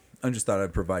I just thought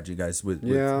I'd provide you guys with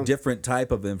different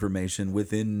type of information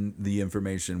within the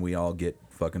information we all get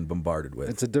fucking bombarded with.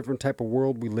 It's a different type of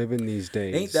world we live in these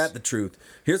days. Ain't that the truth?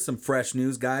 Here's some fresh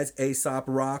news, guys. Aesop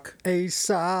Rock,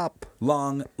 Aesop.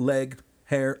 Long Leg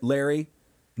Hair Larry,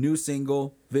 new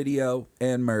single, video,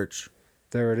 and merch.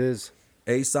 There it is.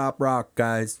 Aesop Rock,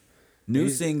 guys. New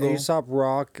single, Aesop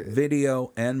Rock.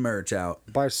 video, and merch out.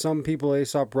 By some people,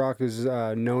 Aesop Rock is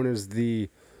known as the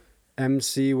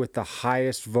MC with the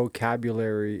highest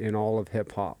vocabulary in all of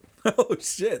hip hop. Oh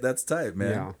shit, that's tight,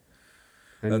 man. Yeah.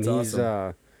 And That's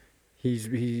he's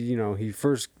awesome. he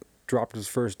first dropped his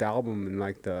first album in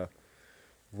like the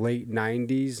late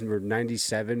 90s or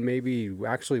 97 maybe. He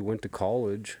actually went to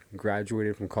college,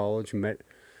 graduated from college, met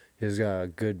his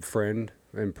good friend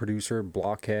and producer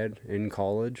Blockhead in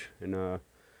college, and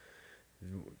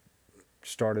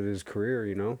started his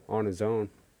career, on his own,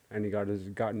 and he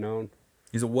got known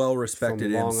He's a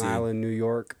well-respected from Long MC. Island, New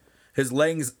York. His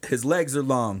legs are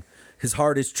long. His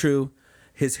heart is true.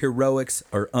 His heroics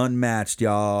are unmatched,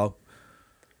 y'all.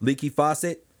 Leaky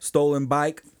faucet, stolen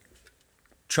bike,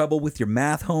 trouble with your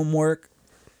math homework.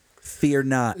 Fear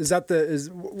not. Is that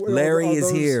Larry is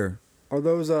here. Are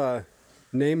those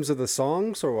names of the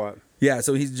songs or what? Yeah,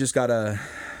 so he's just got it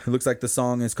looks like the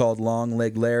song is called Long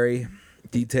Leg Larry.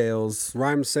 Details.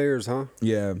 Rhyme Sayers, huh?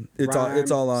 Yeah, it's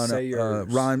all on Sayers.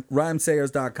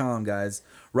 rhymesayers.com, guys.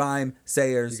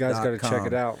 Rhymesayers.com. You guys got to check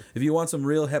it out. If you want some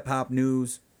real hip hop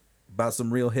news, about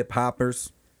some real hip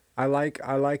hoppers. I like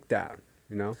that.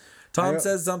 You know. Tom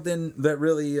says something that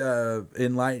really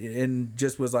and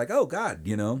just was like, oh God,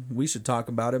 you know, we should talk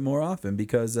about it more often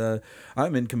because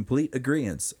I'm in complete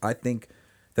agreement. I think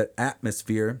that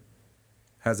Atmosphere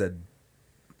has a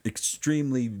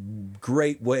extremely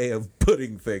great way of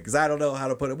putting things. I don't know how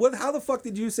to put it. How the fuck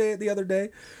did you say it the other day?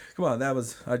 Come on,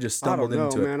 I just stumbled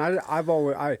into it. Man. I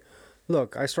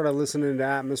started listening to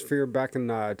Atmosphere back in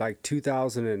like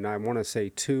 2000 and I want to say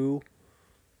 2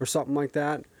 or something like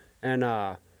that, and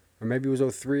or maybe it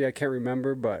was 03. I can't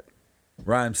remember, but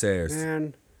Rhyme Sayers.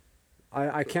 Man,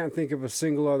 I can't think of a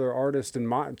single other artist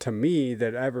to me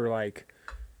that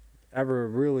ever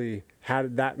really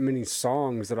had that many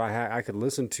songs that I could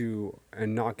listen to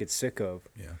and not get sick of.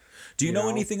 Yeah. Do you know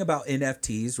anything about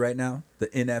NFTs right now? The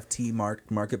NFT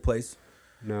marketplace?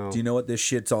 No. Do you know what this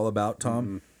shit's all about, Tom?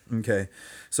 Mm-hmm. Okay.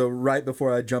 So right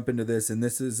before I jump into this, and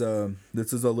this is a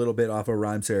little bit off of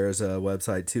Rhyme Sarah's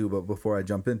website too, but before I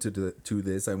jump into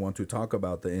this, I want to talk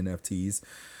about the NFTs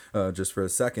just for a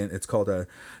second. It's called a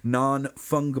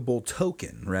non-fungible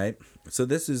token, right? So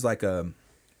this is like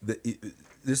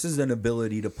this is an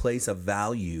ability to place a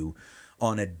value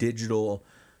on a digital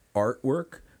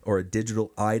artwork or a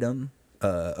digital item,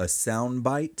 a sound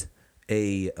bite,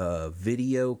 a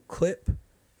video clip.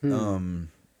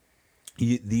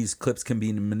 These clips can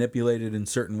be manipulated in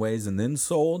certain ways and then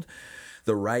sold.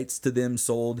 The rights to them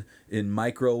sold in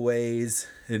micro ways,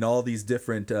 in all these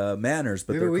different manners.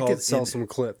 But maybe we could sell some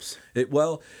clips.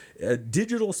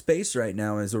 Digital space right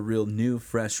now is a real new,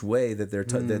 fresh way that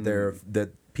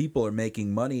that people are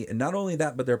making money, and not only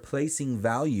that, but they're placing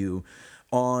value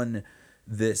on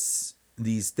these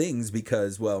things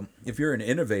because, well, if you're an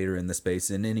innovator in the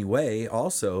space in any way,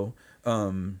 also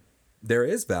there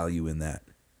is value in that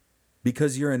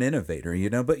because you're an innovator, you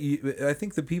know. But I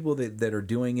think the people that are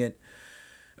doing it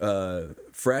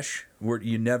fresh,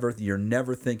 you're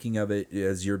never thinking of it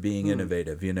as you're being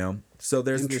innovative, you know. So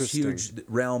there's this huge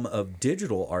realm of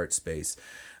digital art space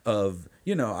of,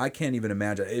 you know, I can't even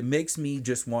imagine. It makes me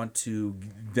just want to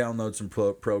download some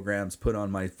programs, put on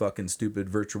my fucking stupid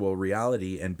virtual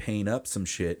reality and paint up some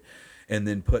shit and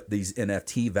then put these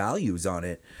NFT values on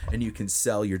it, and you can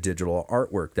sell your digital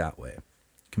artwork that way.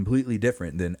 Completely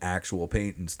different than actual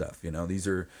paint and stuff, you know. These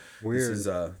are weird.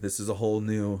 This is a whole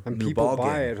new and new people ball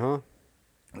buy game. it, huh?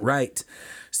 Right.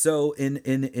 So in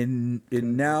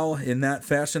that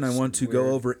fashion, I want to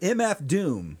go over MF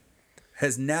Doom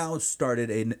has now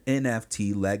started an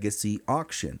NFT legacy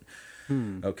auction.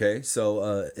 Okay,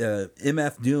 so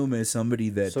MF Doom is somebody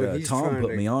that Tom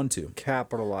put me onto.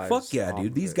 Capitalize. Fuck yeah,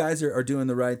 dude. These guys are doing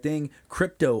the right thing.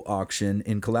 Crypto auction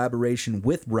in collaboration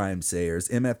with Rhyme Sayers,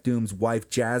 MF Doom's wife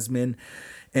Jasmine,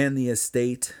 and the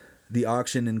estate. The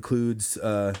auction includes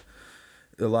a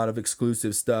lot of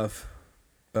exclusive stuff.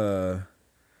 Wow,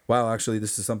 actually,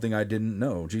 this is something I didn't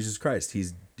know. Jesus Christ,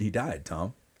 he died,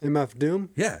 Tom. MF Doom?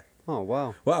 Yeah. Oh,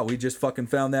 wow. Wow, we just fucking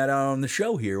found that out on the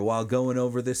show here while going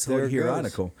over this here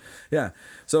article. Yeah.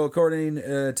 So according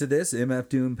to this, MF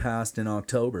Doom passed in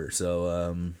October.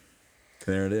 So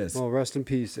there it is. Well, rest in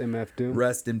peace, MF Doom.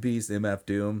 Rest in peace, MF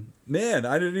Doom. Man,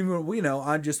 I didn't even,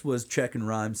 I just was checking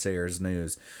Rhyme Sayers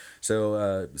news.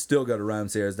 So still go to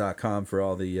rhymesayers.com for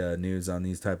all the news on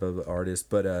these type of artists.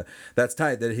 But that's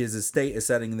tight that his estate is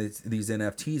setting these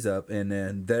NFTs up,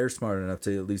 and they're smart enough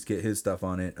to at least get his stuff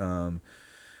on it.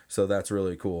 So that's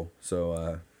really cool.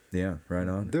 So, yeah, right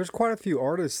on. There's quite a few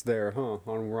artists there, huh,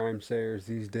 on Rhyme Sayers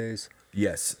these days.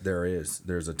 Yes, there is.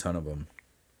 There's a ton of them.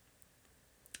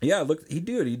 Yeah, look, he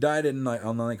died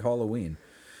on Halloween.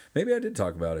 Maybe I did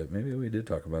talk about it. Maybe we did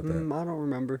talk about that. I don't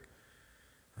remember.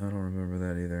 I don't remember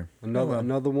that either.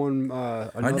 Another one.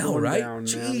 I know, one right? down,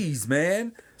 Jeez,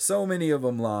 man. So many of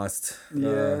them lost.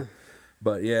 Yeah.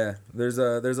 But yeah, there's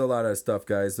a lot of stuff,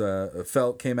 guys.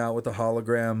 Felt came out with a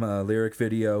hologram lyric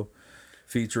video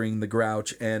featuring the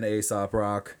Grouch and Aesop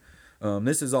Rock.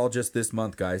 This is all just this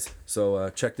month, guys. So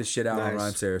check this shit out on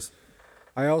Rhyme Sayers.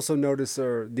 I also noticed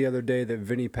the other day that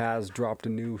Vinny Paz dropped a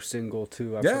new single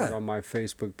too. I put it on my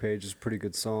Facebook page. It's a pretty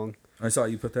good song. I saw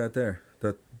you put that there.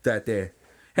 That there.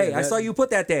 Hey, I saw you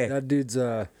put that there. That dude's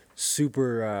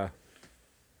super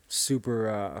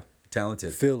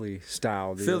talented. Philly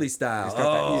style, dude. Philly style. He's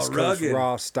got that East Coast rugged.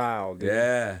 raw style, dude.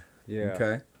 Yeah.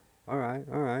 Okay. All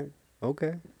right.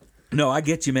 Okay. No, I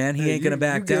get you, man. He ain't gonna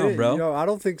back down, bro. No, I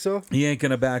don't think so. He ain't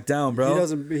gonna back down, bro. He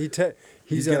doesn't.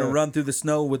 He's gonna run through the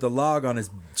snow with a log on his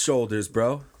shoulders,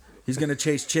 bro. He's gonna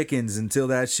chase chickens until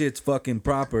that shit's fucking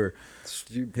proper.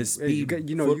 His speed,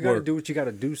 you gotta do what you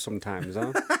gotta do sometimes,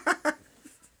 huh?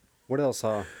 What else,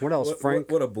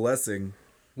 Frank? What a blessing.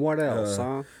 What else,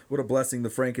 huh? What a blessing the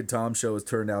Frank and Tom show has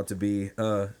turned out to be.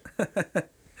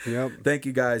 Yep. Thank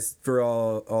you guys for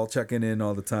all checking in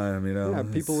all the time. You know, Yeah,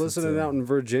 people listening out in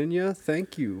Virginia,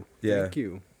 thank you. Yeah. Thank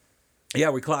you. Yeah,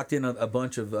 we clocked in a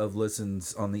bunch of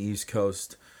listens on the East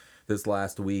Coast this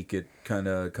last week. It kind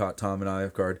of caught Tom and I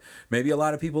off guard. Maybe a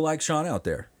lot of people like Sean out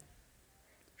there.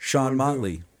 Sean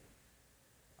Motley.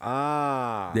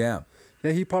 Ah. Yeah.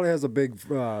 Yeah, he probably has a big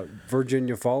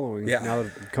Virginia following. Yeah. Now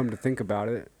that come to think about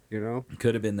it, you know.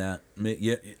 Could have been that.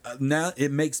 Yeah. Now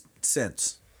it makes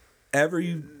sense. All of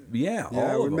Yeah,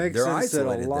 them. it would make They're sense that a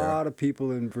isolated lot there. of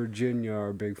people in Virginia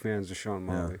are big fans of Sean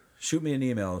Motley. Shoot me an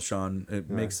email, Sean. It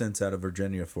makes sense out of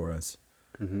Virginia for us.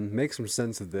 Make some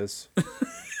sense of this.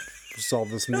 Solve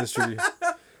this mystery.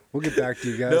 We'll get back to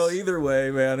you guys. No, either way,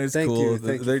 man, it's Thank cool. you.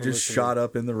 Thank you They for just listening. shot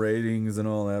up in the ratings and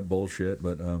all that bullshit,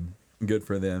 but good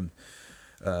for them.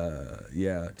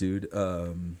 Yeah, dude.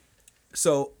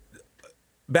 So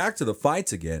back to the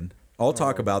fights again. I'll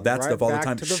talk about that right stuff all the back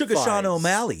time. to the Sugar Sean fights.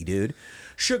 O'Malley, dude.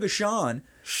 Sugar Sean.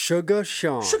 Sugar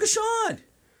Sean. Sugar Sean.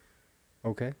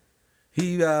 Okay.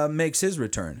 He makes his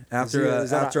return after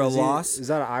Is that after a is he- loss, Is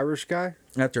that an Irish guy?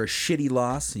 after a shitty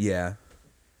loss. Yeah.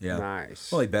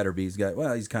 Nice. Well, he better be. He's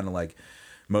kind of like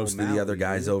most of the O'Malley, other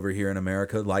guys dude. over here in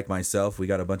America, like myself. We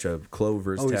got a bunch of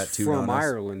clovers Oh, he's tattooed from on us.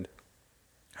 Ireland.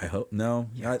 I hope no.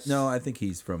 Yes. I think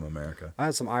he's from America. I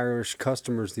had some Irish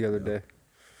customers the other day.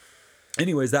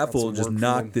 Anyways, that Got fool some just work for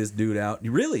knocked them. this dude out.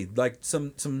 Really, like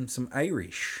some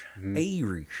Irish.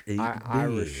 Irish.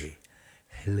 Irish.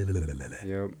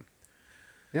 Yep.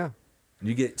 Yeah.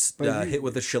 You get But you- hit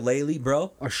with a shillelagh,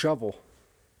 bro? A shovel.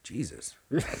 Jesus.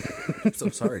 I'm so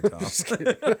sorry, Tom.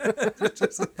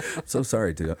 So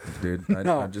sorry, dude.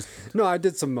 No, I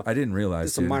did some. I didn't realize,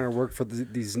 did some dude. minor work for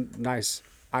these nice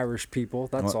Irish people.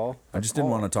 That's all. I just didn't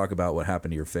want to talk about what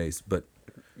happened to your face, but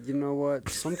You know what?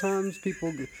 Sometimes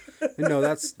people,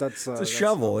 that's it's a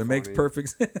shovel. It makes perfect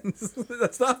sense.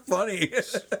 That's not funny.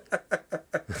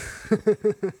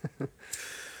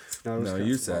 No,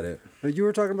 you said it. No, you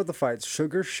were talking about the fights.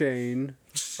 Sugar Shane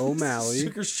O'Malley.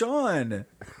 Sugar Sean.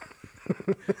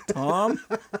 Tom.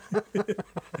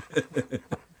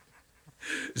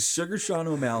 Sugar Sean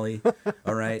O'Malley.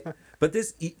 All right. But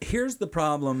here's the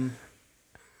problem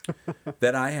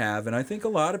that I have, and I think a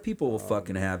lot of people will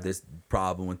fucking have this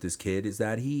problem with this kid, is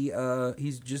that he's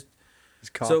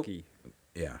cocky.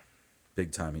 Yeah.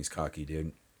 Big time he's cocky,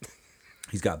 dude.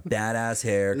 He's got badass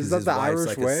hair because that his the wife's Irish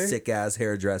like way? a sick ass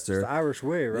hairdresser. It's the Irish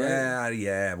way, right?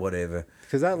 Yeah, whatever.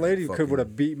 Because that lady Fucking- would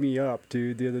have beat me up,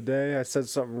 dude. The other day, I said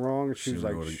something wrong, and she was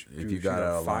like, would've- dude, if you she got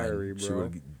out of fiery, line, she bro.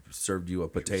 would have served you a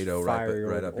potato fiery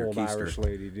right up your old keister. Irish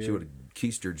lady, dude. She would have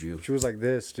keistered you. She was like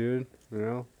this, dude. You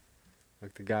know,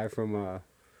 like the guy from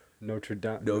Notre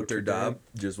Dame. Notre Dame,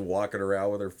 just walking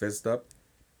around with her fist up.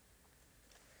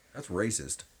 That's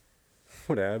racist.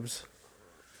 Whatevs.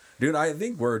 Dude, I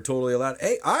think we're totally allowed.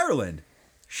 Hey, Ireland!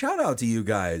 Shout out to you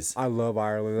guys. I love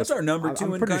Ireland. That's our number two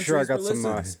I'm in pretty sure I countries got for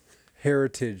some listens.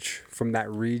 heritage from that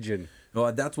region.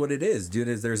 Well, that's what it is, dude.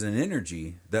 Is there's an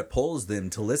energy that pulls them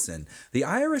to listen. The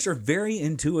Irish are very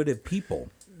intuitive people.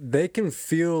 They can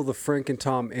feel the Frank and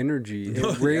Tom energy. It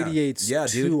Yeah. radiates Yeah,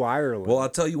 dude. to Ireland. Well, I'll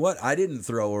tell you what. I didn't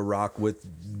throw a rock with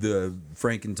the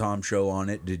Frank and Tom show on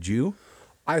it. Did you?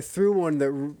 I threw one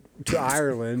to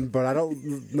Ireland, but I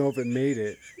don't know if it made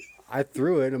it. I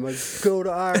threw it. I'm like, go to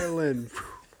Ireland.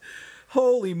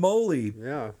 Holy moly!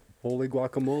 Yeah, holy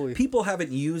guacamole. People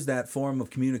haven't used that form of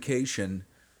communication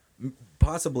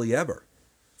possibly ever,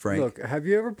 Frank. Look, have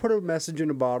you ever put a message in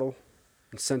a bottle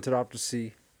and sent it off to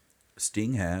sea?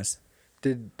 Sting has.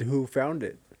 Who found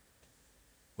it?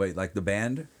 Wait, like the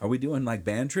band? Are we doing like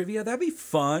band trivia? That'd be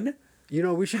fun. You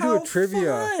know, we should How do a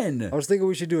trivia. fun! I was thinking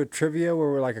we should do a trivia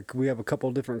where we have a couple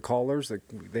different callers that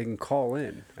they can call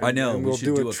in. I know, And we we'll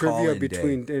should do a trivia call-in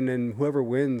between, and then whoever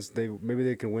wins, maybe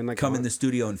they can win like Come in the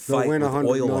studio and they'll fight win with 100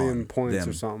 oil million on points them.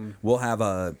 or something. We'll have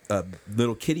a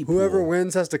little kiddie pool. Whoever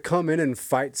wins has to come in and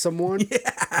fight someone. like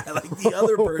the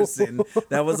other person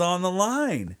that was on the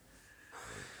line.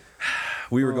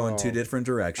 We were going two different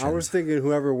directions. I was thinking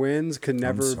whoever wins can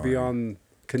never sorry.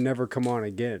 can never come on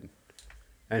again,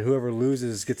 and whoever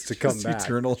loses gets to come Just back.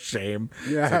 eternal shame.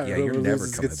 Yeah, It's like, yeah, you're whoever never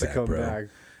loses coming gets to back, come bro. back.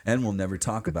 And we'll never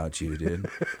talk about you, dude.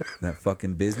 That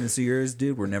fucking business of yours,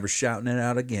 dude. We're never shouting it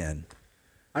out again.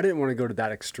 I didn't want to go to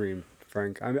that extreme,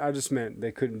 Frank. I just meant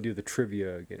they couldn't do the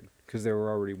trivia again because they were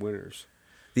already winners.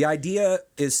 The idea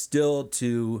is still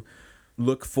to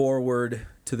look forward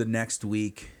to the next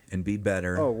week and be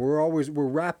better. Oh, we're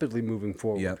rapidly moving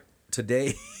forward. Yep.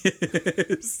 Today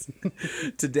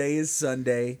is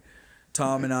Sunday.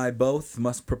 Tom and I both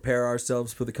must prepare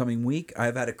ourselves for the coming week.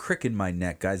 I've had a crick in my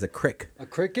neck, guys. A crick. A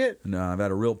cricket? No, I've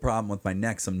had a real problem with my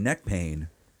neck. Some neck pain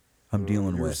I'm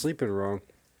dealing You were with. sleeping wrong.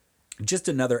 Just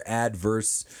another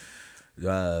adverse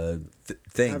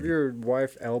thing Have your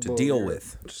wife elbow to deal your-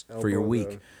 with just for your elbow week.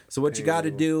 the So what you got to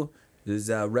pain. do is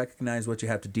recognize what you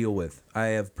have to deal with. I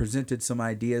have presented some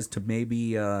ideas to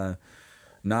maybe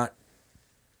not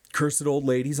curse at old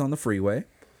ladies on the freeway.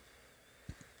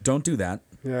 Don't do that.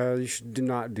 Yeah, you should do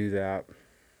not do that.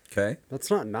 Okay. That's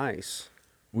not nice.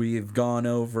 We've gone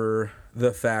over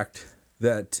the fact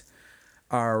that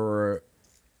our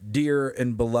dear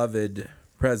and beloved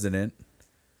president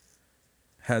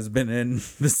has been in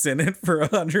the Senate for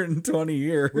 120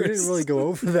 years. We didn't really go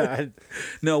over that.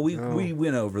 No, we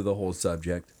went over the whole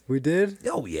subject. We did?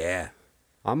 Oh, yeah.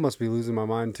 I must be losing my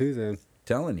mind too then.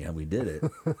 Telling you, we did it.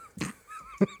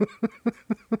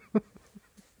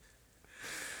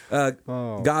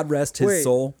 God rest his Wait,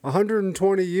 soul.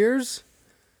 120 years?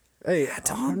 Hey,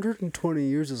 120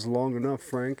 years is long enough,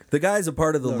 Frank. The guy's a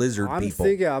part of the lizard people.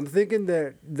 I'm thinking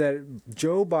that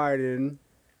Joe Biden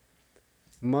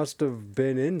must have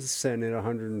been in the Senate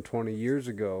 120 years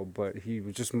ago, but he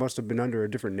just must have been under a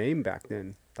different name back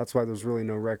then. That's why there's really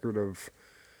no record of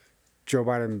Joe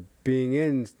Biden being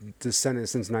in the Senate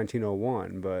since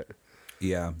 1901. But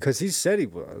Yeah. because he said he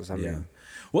was. I Yeah. mean,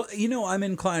 Well, I'm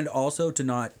inclined also to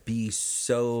not be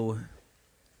so.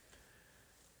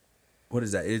 What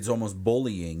is that? It's almost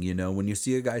bullying, when you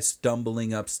see a guy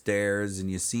stumbling upstairs and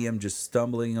you see him just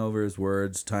stumbling over his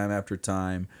words time after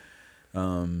time.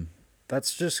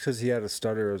 that's just because he had a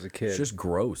stutter as a kid. It's just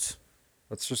gross,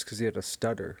 That's just because he had a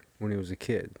stutter when he was a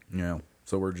kid.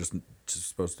 So we're just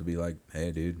supposed to be like,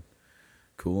 hey, dude,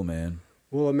 cool, man.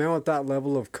 Well, a man with that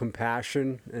level of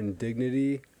compassion and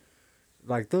dignity,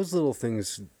 like those little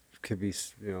things could be,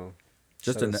 Just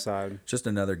set aside. just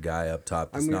another guy up top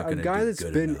I that's mean, not going a to guy do that's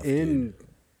good been enough, in dude.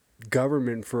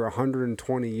 government for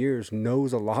 120 years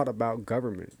knows a lot about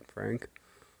government, Frank.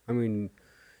 I mean,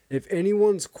 if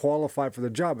anyone's qualified for the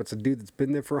job, it's a dude that's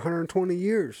been there for 120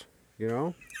 years,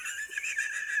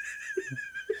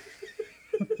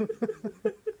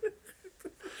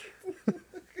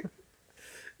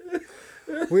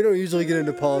 We don't usually get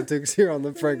into politics here on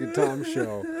the Frank and Tom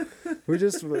show. We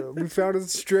found it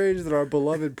strange that our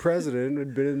beloved president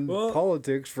had been in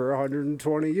politics for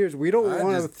 120 years. We don't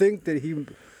want to think that he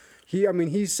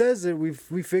says that we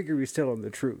figure he's telling the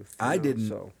truth. I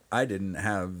didn't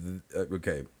have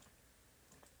okay.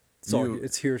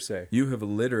 It's hearsay. You have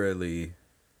literally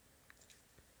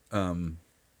enlightened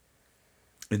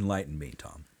me,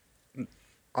 Tom.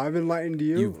 I've enlightened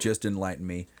you. You've just enlightened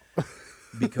me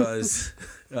because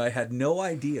I had no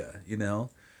idea,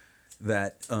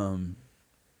 that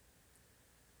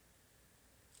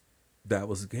that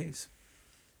was the case.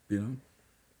 That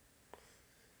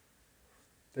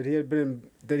he had been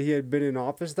in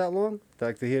office that long?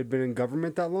 Like that he had been in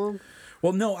government that long?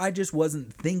 Well, no, I just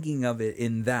wasn't thinking of it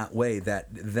in that way.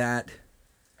 That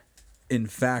in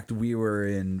fact we were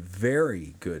in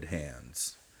very good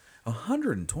hands.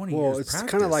 120 years. Well, it's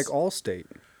practice. kind of like Allstate.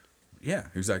 Yeah,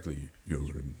 exactly. You're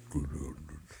in good hands.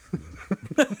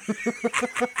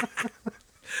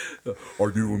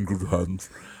 Are you in good hands?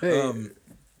 Hey,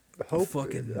 hope,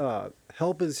 fucking-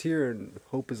 help is here and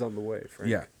hope is on the way,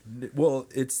 Frank. Yeah. Well,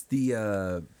 it's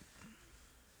the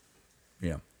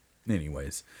yeah.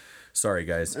 Anyways, sorry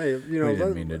guys. Hey, we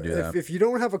didn't mean to do that. If you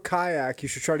don't have a kayak, you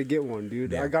should try to get one,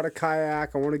 dude. Yeah. I got a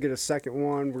kayak. I want to get a second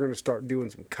one. We're going to start doing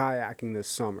some kayaking this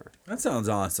summer. That sounds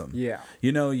awesome. Yeah.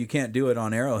 You can't do it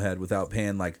on Arrowhead without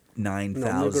paying like No, I'm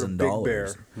gonna go to Big $9,000. Bear,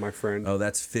 my friend. Oh,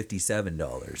 that's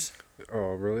 $57.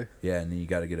 Oh, really? Yeah, and then you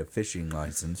got to get a fishing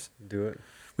license. Do it.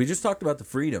 We just talked about the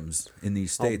freedoms in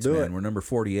these states, do man. it. We're number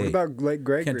 48. What about Lake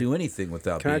Gregory? Can't do anything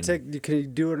without Can being Can you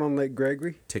do it on Lake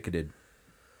Gregory? ticketed.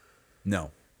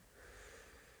 No.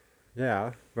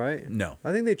 Yeah, right? No.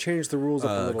 I think they changed the rules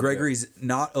up a little Gregory's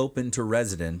not open to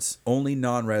residents, only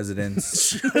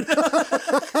non-residents. bit.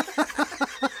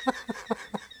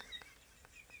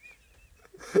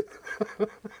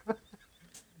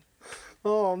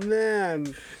 Oh,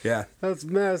 man. Yeah, That's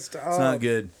messed up. it's not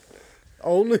good.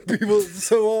 Only people.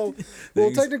 Well,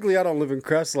 Things- technically, I don't live in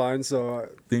Crestline, so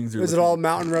Things are is it looking- all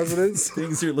mountain residents?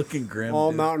 Things are looking grim.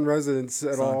 All dude. mountain residents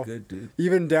at It's all. not good, dude.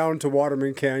 Even down to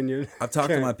Waterman Canyon. I've talked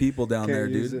to Can't- my people down can't there,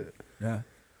 use dude. it. Yeah.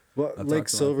 What, I've Lake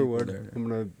talked to my people Silverwood.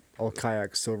 there. I'll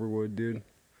kayak Silverwood, dude.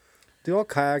 Dude, I'll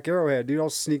kayak Arrowhead, dude. I'll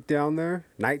sneak down there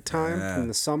nighttime Yeah. in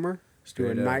the summer. Do a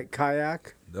Straight up. night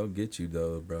kayak. They'll get you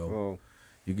though, bro. Oh,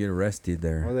 You get arrested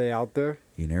there are they out there?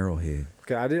 in Arrowhead.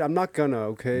 Okay, I'm not gonna.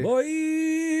 Okay.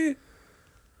 Boy.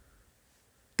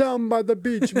 Down by the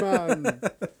beach, man.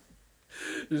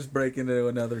 Just break into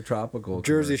another tropical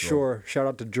Jersey commercial. Shore. Shout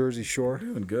out to Jersey Shore.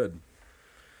 Doing good.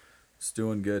 It's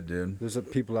doing good, dude. There's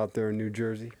people out there in New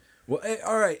Jersey. Well, hey,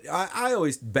 all right. I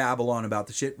always babble on about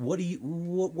the shit. What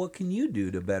can you do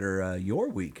to better your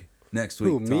week next week?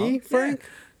 Who, me, Tom? Frank? Yeah.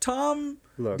 Tom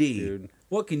Look, D. dude.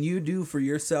 What can you do for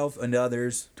yourself and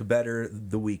others to better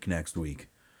the week next week?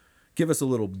 Give us a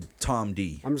little Tom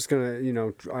D. I'm just going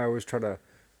to, I always try to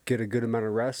get a good amount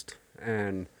of rest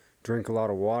and drink a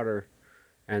lot of water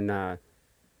and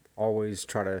always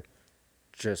try to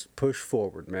just push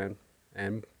forward, man,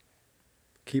 and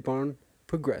keep on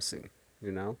progressing,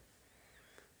 No,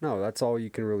 that's all you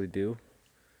can really do.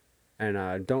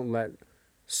 And don't let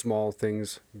small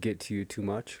things get to you too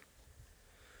much.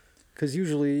 Because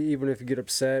usually, even if you get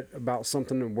upset about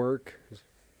something at work,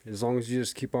 as long as you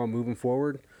just keep on moving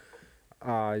forward,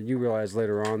 you realize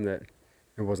later on that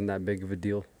it wasn't that big of a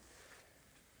deal.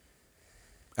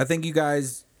 I think you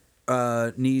guys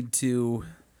need to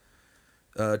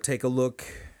take a look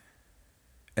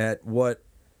at what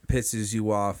pisses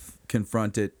you off,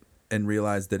 confront it, and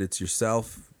realize that it's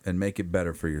yourself and make it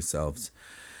better for yourselves.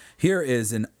 Here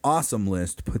is an awesome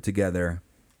list put together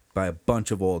by a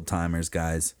bunch of old timers,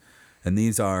 guys. And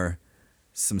these are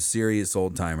some serious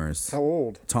old timers. How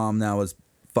old? Tom now is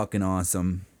fucking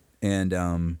awesome. And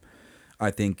I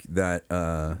think that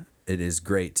it is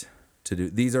great to do.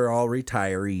 These are all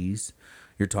retirees.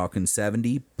 You're talking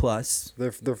 70 plus.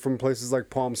 They're from places like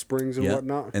Palm Springs and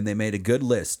whatnot. And they made a good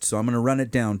list. So I'm going to run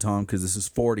it down, Tom, because this is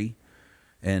 40.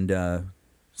 And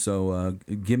so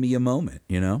give me a moment,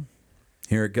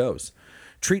 Here it goes.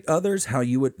 Treat others how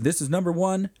you would... This is number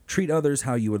 1. Treat others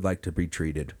how you would like to be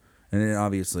treated. And then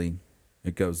obviously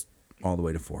it goes all the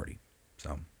way to 40.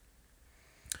 So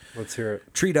let's hear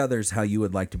it. Treat others how you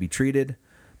would like to be treated.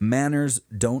 Manners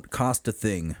don't cost a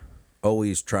thing.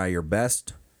 Always try your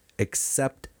best.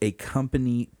 Accept a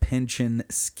company pension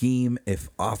scheme if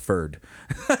offered.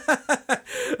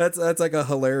 That's like a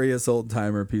hilarious old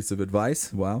timer piece of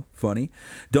advice. Wow, funny.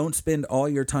 Don't spend all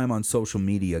your time on social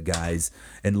media, guys,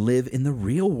 and live in the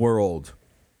real world.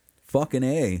 Fucking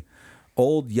A.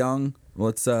 Old, young,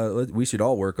 we should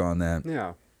all work on that.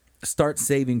 Yeah. Start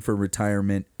saving for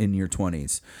retirement in your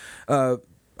 20s.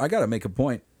 I got to make a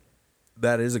point.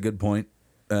 That is a good point.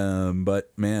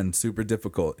 But man, super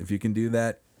difficult. If you can do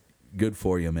that, good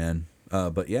for you, man.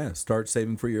 But yeah, start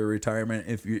saving for your retirement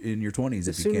if you're in your 20s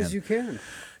if you can. As soon as you can.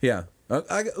 Yeah.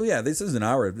 This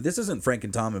isn't Frank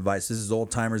and Tom advice. This is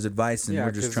old timers advice, and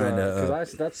we're just trying to.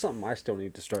 Because that's something I still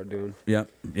need to start doing. Yeah,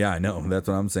 I know. That's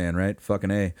what I'm saying, right?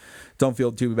 Fucking A. Don't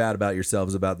feel too bad about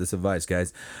yourselves about this advice,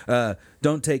 guys.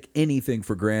 Don't take anything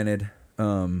for granted.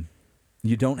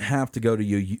 You don't have to go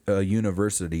to a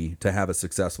university to have a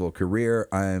successful career.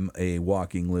 I'm a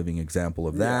walking, living example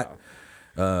of that.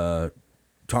 Yeah.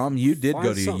 Tom, you did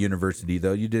go to university,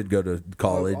 though. You did go to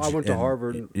college. I went to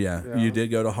Harvard. Yeah, you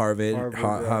did go to Harvard.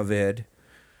 Harvard.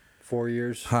 4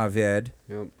 years. Harvard.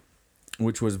 Yep.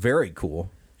 Which was very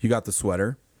cool. You got the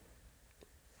sweater.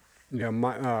 Yeah,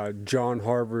 my John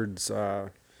Harvard's.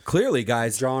 Clearly,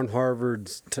 guys. John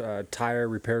Harvard's tire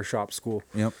repair shop school.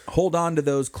 Yep. Hold on to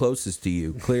those closest to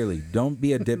you. Clearly, don't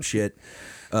be a dipshit.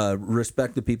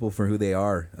 Respect the people for who they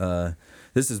are.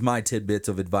 This is my tidbits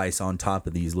of advice on top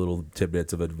of these little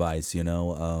tidbits of advice,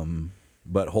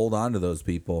 But hold on to those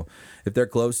people. If they're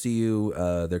close to you,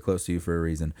 they're close to you for a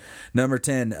reason. Number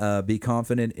 10, be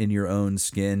confident in your own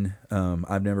skin.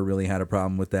 I've never really had a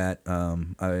problem with that.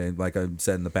 Like I've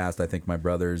said in the past, I think my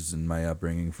brothers and my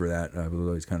upbringing for that, I was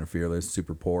always kind of fearless,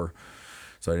 super poor.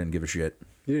 So I didn't give a shit.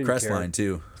 Crestline,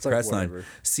 too. It's like Crestline.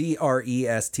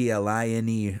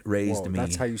 Crestline raised me.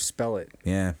 That's how you spell it.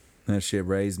 Yeah. That shit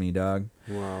raised me, dog.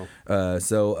 Wow.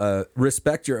 So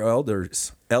respect your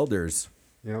elders.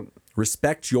 Yep.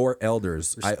 Respect your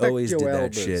elders. I always did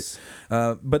that shit.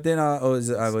 But then I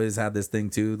always had this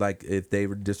thing too. Like if they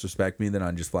disrespect me, then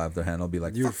I'd just fly off their hand. I'll be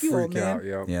like, you "Fuck you, old man." out,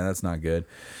 yep. Yeah, that's not good.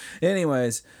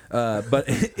 Anyways, but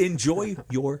enjoy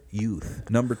your youth.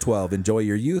 Number 12, enjoy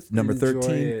your youth. Number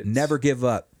 13, never give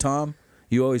up. Tom,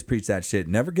 you always preach that shit.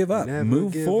 Never give up.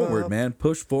 Move forward, man.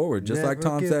 Push forward, just like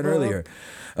Tom said earlier.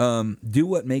 Do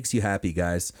what makes you happy,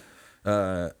 guys.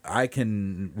 I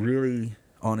can really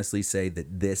honestly say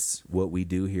that what we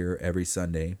do here every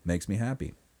Sunday makes me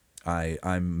happy.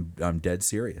 I'm dead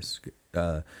serious.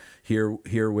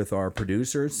 Here with our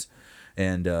producers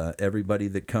and everybody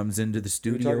that comes into the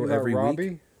studio every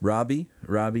week. Robbie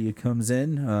comes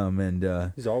in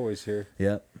and he's always here.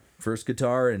 Yeah. First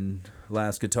guitar and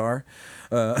last guitar.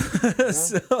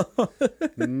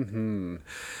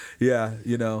 Yeah,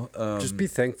 Just be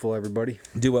thankful, everybody.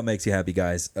 do what makes you happy,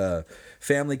 guys.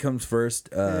 Family comes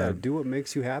first. Do what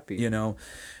makes you happy.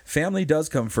 Family does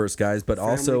come first, guys, but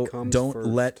Family also comes don't first.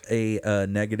 let a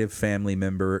negative family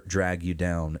member drag you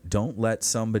down. Don't let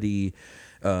somebody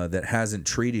that hasn't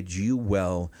treated you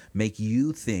well make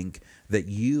you think that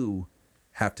you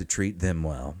have to treat them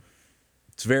well.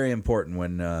 It's very important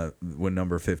when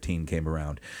number 15 came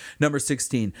around. Number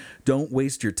 16, don't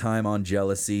waste your time on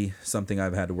jealousy, something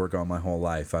I've had to work on my whole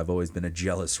life. I've always been a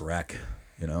jealous wreck,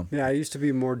 Yeah, I used to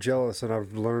be more jealous, and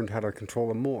I've learned how to control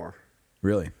it more.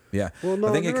 Really? Yeah. Well, no,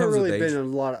 I think I've it never comes really with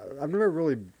age. I've never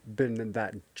really been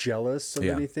that jealous of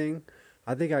Yeah. anything.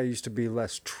 I think I used to be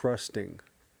less trusting.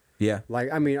 Yeah.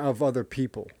 Of other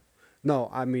people. No,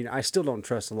 I still don't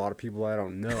trust a lot of people I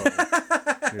don't know.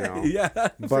 Yeah.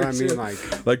 But for I mean, sure.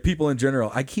 like, like people in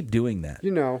general, I keep doing that.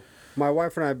 my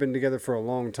wife and I have been together for a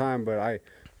long time, but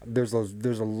there's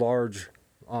a large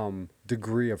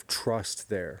degree of trust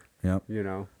there. Yep. You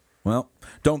know. Well,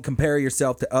 don't compare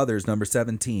yourself to others. Number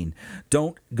 17.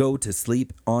 Don't go to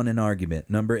sleep on an argument.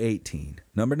 Number 18.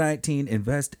 Number 19.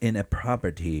 Invest in a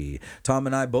property. Tom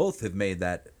and I both have made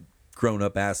that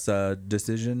grown-up ass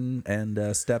decision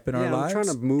and step in our lives. I'm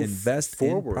trying to move Invest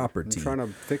forward. in property. I'm trying to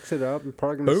fix it up. I'm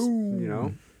probably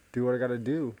gonna, do what I got to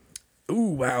do.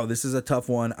 Ooh, wow, this is a tough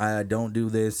one. I don't do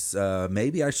this.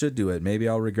 Maybe I should do it. Maybe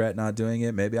I'll regret not doing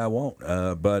it. Maybe I won't.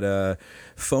 But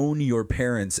phone your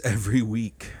parents every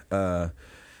week.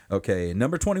 Okay,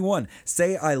 number 21,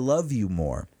 say I love you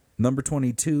more. Number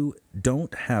 22,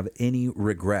 don't have any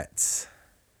regrets.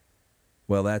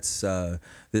 Well, that's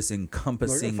this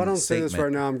encompassing Look, if I don't say this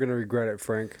statement. right now, I'm gonna regret it,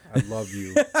 Frank. I love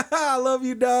you. I love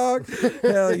you, dog.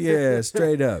 Hell yeah,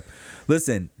 straight up.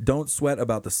 Listen, don't sweat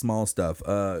about the small stuff.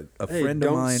 A friend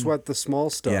of mine. Don't sweat the small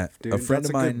stuff, dude. A friend That's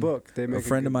of mine. a good book. They make a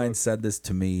friend good of mine book. said this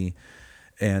to me,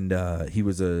 and he's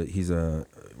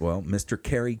Mr.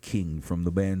 Kerry King from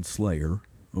the band Slayer.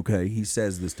 Okay, he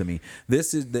says this to me.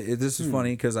 This is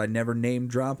funny because I never name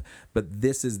drop, but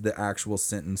this is the actual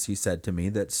sentence he said to me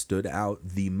that stood out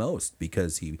the most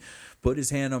because he put his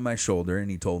hand on my shoulder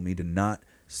and he told me to not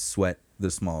sweat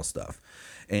the small stuff.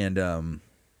 And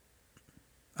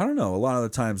I don't know. A lot of the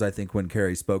times I think when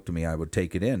Kerry spoke to me, I would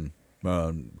take it in.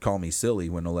 Call me silly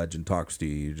when a legend talks to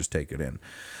you. You just take it in.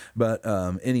 But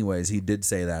anyways, he did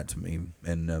say that to me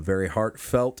in a very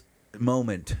heartfelt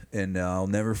moment, and I'll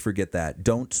never forget that.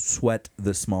 Don't sweat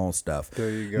the small stuff. There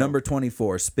you go. Number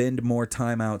 24, spend more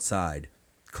time outside.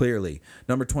 Clearly.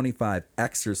 Number 25,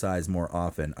 exercise more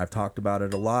often. I've talked about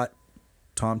it a lot.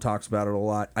 Tom talks about it a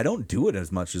lot. I don't do it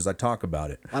as much as I talk about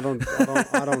it. I don't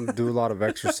do a lot of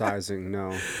exercising.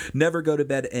 No. Never go to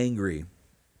bed angry.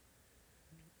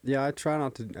 Yeah, I try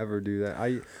not to ever do that.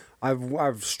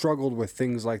 I've struggled with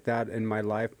things like that in my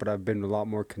life, but I've been a lot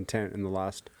more content in the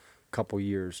last couple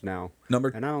years now.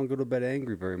 And I don't go to bed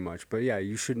angry very much. But yeah,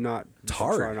 you should not.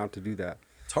 Try not to do that.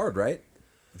 It's hard, right?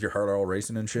 With your heart all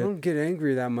racing and I shit. don't get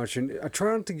angry that much, and I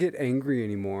try not to get angry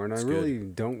anymore. And That's I really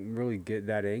don't really get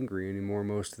that angry anymore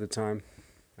most of the time.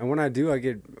 And when I do, I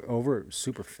get over it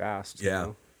super fast. Yeah. You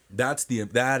know?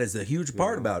 That is a huge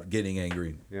part about getting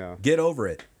angry. Yeah. Get over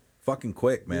it. Fucking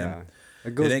quick, man. Yeah.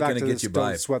 It goes ain't back gonna to get this you don't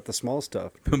by. sweat the small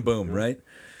stuff. Boom, boom, right?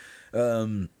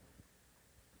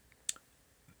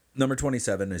 Number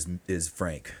 27 is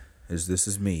Frank. This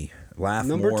is me. Laugh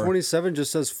Number more. 27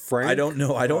 just says Frank. I don't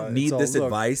know. I don't need this look,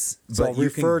 advice, so but you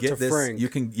refer can to get this. Frank. You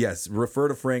can refer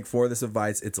to Frank for this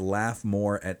advice. It's laugh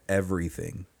more at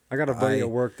everything. I got a buddy at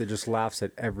work that just laughs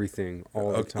at everything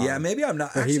all the time. Yeah, maybe I'm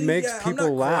not. But Actually, he makes I'm not people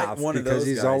quite laugh one of because those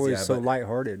he's guys, always so but-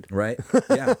 lighthearted. Right?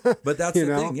 Yeah. But that's You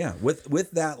the know? thing. Yeah.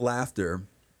 With that laughter,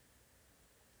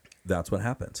 that's what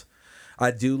happens.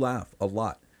 I do laugh a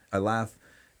lot. I laugh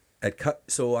at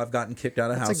so I've gotten kicked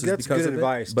out of houses that's because good of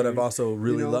advice, it. But dude. I've also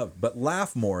really You know? loved. But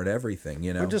laugh more at everything.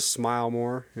 Or just smile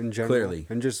more in general. Clearly.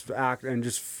 And just act and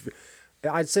just.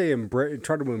 I'd say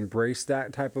try to embrace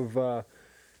that type of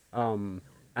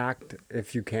act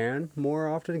if you can more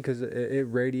often because it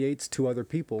radiates to other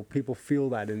people. People feel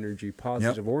that energy,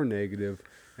 positive or negative.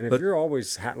 And if you're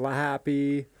always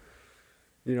happy,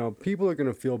 people are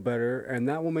going to feel better, and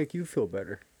that will make you feel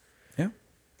better. Yeah.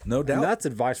 No doubt. And that's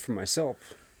advice for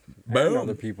myself Boom. and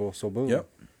other people. So boom. Yep.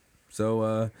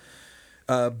 So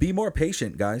be more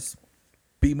patient, guys.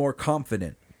 Be more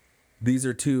confident. These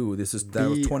are two. That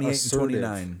was 28 assertive. and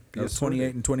 29. Be That was 28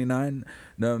 assertive. and 29.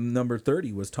 No, number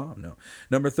 30 was Tom. No.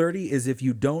 Number 30 is if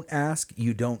you don't ask,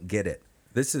 you don't get it.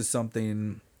 This is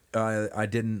something I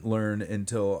didn't learn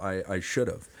until I should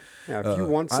have. Yeah, if you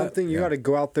want something, you got to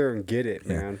go out there and get it,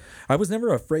 man. I was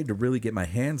never afraid to really get my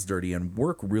hands dirty and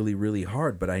work really, really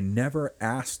hard, but I never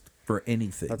asked for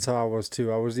anything. That's how I was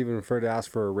too. I was even afraid to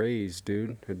ask for a raise,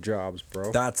 dude, at jobs,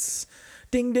 bro. That's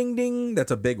ding, ding, ding.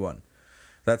 That's a big one.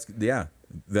 That's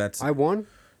I won?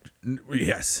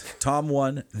 yes. Tom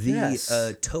won the Yes.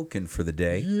 token for the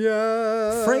day.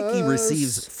 Yes. Frankie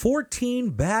receives 14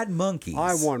 bad monkeys.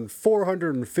 I won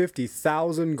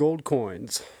 450,000 gold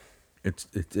coins.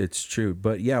 It's true.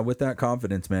 But yeah, with that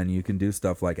confidence, man, you can do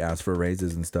stuff like ask for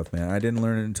raises and stuff, man. I didn't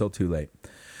learn it until too late.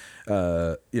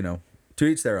 To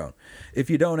each their own.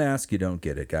 If you don't ask, you don't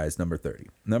get it, guys. Number 30.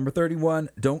 Number 31,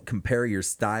 don't compare your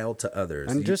style to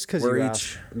others. And just because you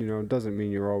ask, doesn't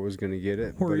mean you're always going to get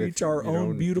it. We're But each our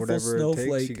own beautiful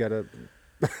snowflake. You gotta.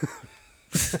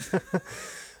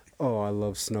 Oh, I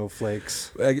love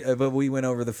snowflakes. But we went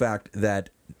over the fact that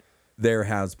there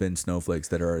has been snowflakes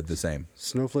that are the same.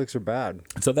 Snowflakes are bad.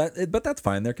 But that's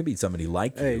fine. There can be somebody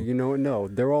like you. Hey, you know what? No,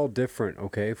 they're all different.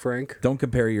 Okay, Frank. Don't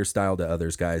compare your style to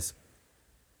others, guys.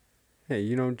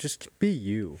 Hey, just be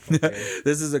you. Okay?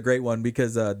 This is a great one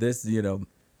because this,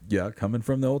 coming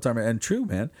from the old timer and true,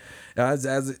 man.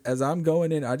 As I'm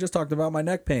going in, I just talked about my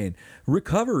neck pain.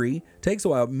 Recovery takes a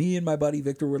while. Me and my buddy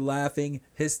Victor were laughing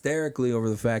hysterically over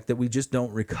the fact that we just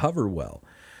don't recover well.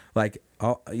 Like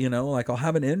I'll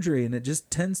have an injury and it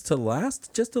just tends to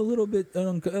last just a little bit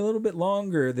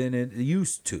longer than it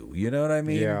used to. You know what I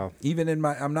mean? Yeah. Even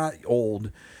I'm not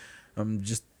old. I'm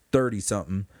just 30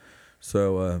 something.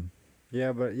 So.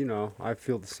 Yeah, but I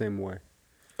feel the same way.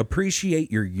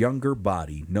 Appreciate your younger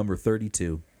body. Number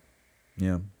 32.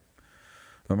 Yeah.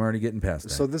 I'm already getting past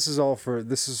that. So this is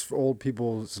for old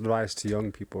people's advice to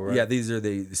young people, right? Yeah, these are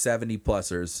the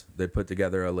 70-plussers. They put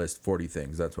together a list, 40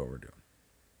 things. That's what we're doing.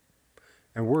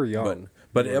 And we're young.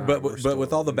 But We're still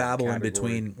with all the in that babble in category.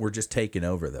 between, we're just taking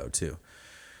over, though, too.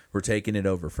 We're taking it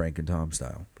over Frank and Tom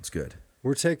style. It's good.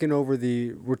 We're taking over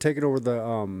the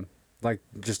like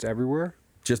just everywhere.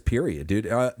 Just period,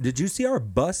 dude. Did you see our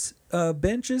bus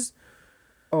benches?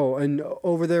 Oh, and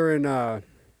over there in on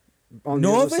the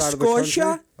Nova other side of the country?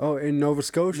 Scotia? Oh, in Nova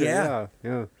Scotia.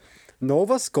 Yeah.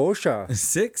 Nova Scotia.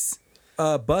 6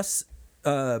 bus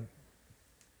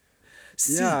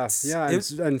seats. Yeah.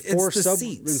 It's And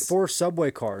seats. 4 subway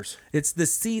cars. It's the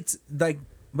seats,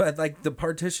 but the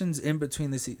partitions in between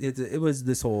the seats. It was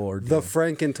this whole ordeal. The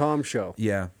Frank and Tom show.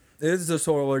 Yeah, it is this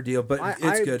whole ordeal, but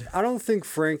it's good. I don't think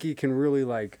Frankie can really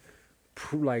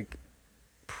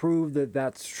prove that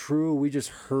that's true. We just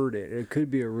heard it. It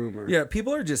could be a rumor. Yeah,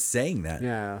 people are just saying that.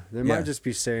 Yeah, they Yeah. might just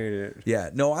be saying it. Yeah,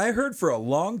 no, I heard for a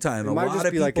long time It a might lot just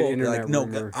of be people like an internet no,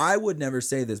 rumor. I would never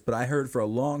say this, but I heard for a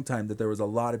long time that there was a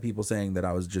lot of people saying that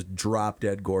I was just drop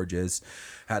dead gorgeous,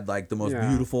 had like the most Yeah.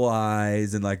 beautiful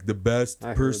eyes and like the best I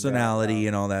heard personality that.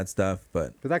 and all that stuff,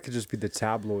 but that could just be the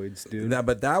tabloids, dude.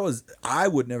 I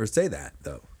would never say that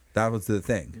though. That was the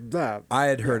thing. I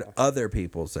had heard other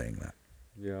people saying that.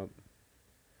 Yeah.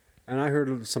 And I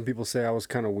heard some people say I was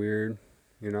kind of weird,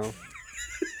 Oh,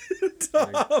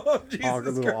 Jesus a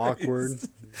little Christ. awkward.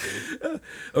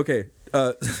 Okay,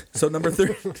 so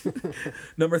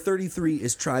number 33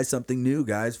 is try something new,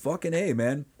 guys. Fucking A,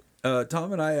 man.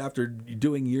 Tom and I, after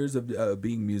doing years of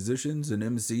being musicians and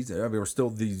MCs, we're still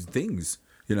these things,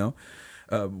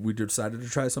 we decided to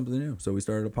try something new. So we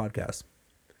started a podcast.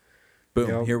 Boom,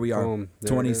 Yep, here we are. boom,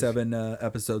 there it 27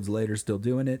 episodes later, still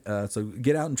doing it. So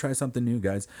get out and try something new,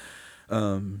 guys.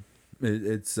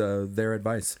 It's their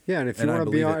advice. Yeah, and if you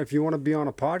want to be on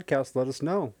a podcast, let us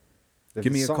know. If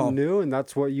Give me it's a something call. new and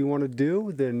that's what you want to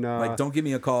do, then Don't give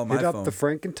me a call on my hit up phone. the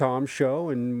Frank and Tom show,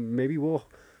 and maybe we'll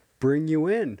bring you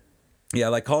in.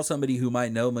 Yeah, call somebody who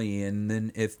might know me, and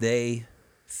then if they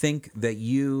think that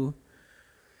you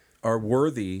are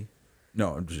worthy.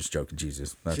 No, I'm just joking.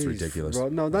 Jesus, that's Jeez, ridiculous. Bro.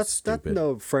 No, that's stupid.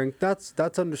 No, Frank. That's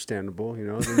understandable.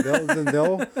 Then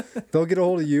they'll get a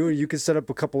hold of you, and you can set up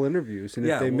a couple interviews. And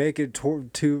if they make it through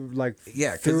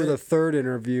the third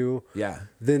interview,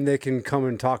 then they can come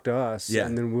and talk to us,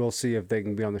 and then we'll see if they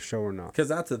can be on the show or not. Because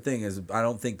that's the thing is, I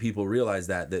don't think people realize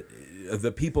that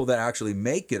the people that actually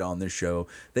make it on this show,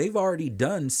 they've already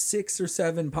done 6 or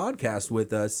 7 podcasts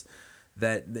with us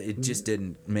that it just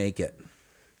didn't make it.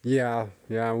 Yeah,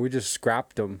 we just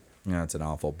scrapped them. Yeah, that's an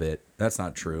awful bit. That's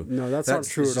not true. No, that's not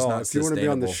true at all. If you want to be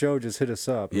on the show, just hit us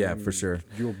up. Yeah, for sure.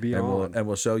 You'll be on. And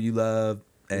we'll show you love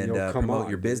and promote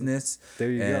your dude. business. There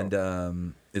you go.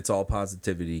 And it's all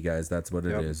positivity, guys. That's what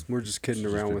it is. We're just kidding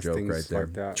It's just around a with joke things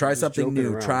like that. Try We're just something joking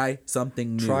new. around. Try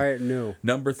something new. Try it new.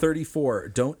 Number 34,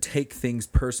 don't take things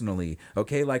personally.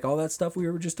 Okay, like all that stuff we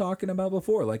were just talking about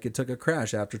before, like it took a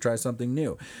crash after try something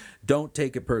new. Don't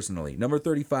take it personally. Number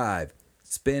 35,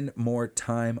 spend more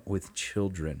time with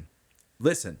children.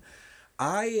 Listen,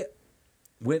 I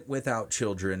went without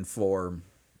children for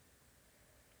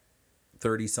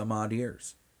 30 some odd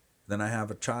years. Then I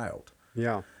have a child.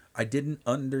 Yeah. I didn't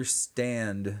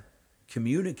understand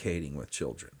communicating with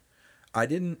children. I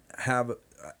didn't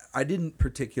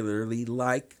particularly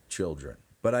like children,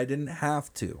 but I didn't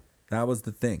have to. That was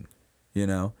the thing, you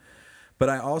know? But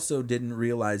I also didn't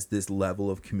realize this level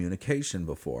of communication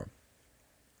before.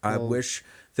 I wish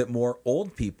that more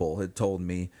old people had told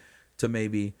me to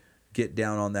maybe get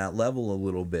down on that level a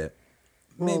little bit.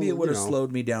 Maybe it would have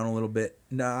slowed me down a little bit.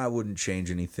 No, I wouldn't change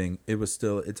anything.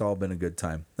 It's all been a good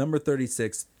time. Number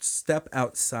 36, step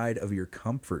outside of your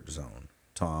comfort zone,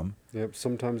 Tom. Yep,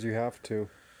 sometimes you have to.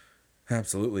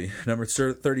 Absolutely. Number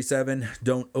 37,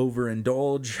 don't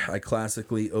overindulge. I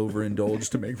classically overindulge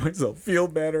to make myself feel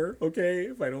better, okay?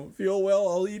 If I don't feel well,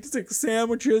 I'll eat 6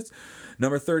 sandwiches.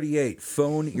 Number 38,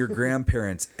 phone your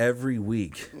grandparents every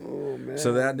week. Oh, man.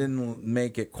 So that didn't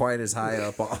make it quite as high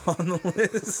up on the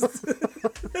list.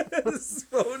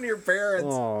 Phone your parents.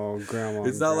 Oh, grandma.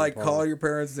 It's not like call your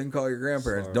parents and then call your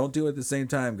grandparents. Sorry. Don't do it at the same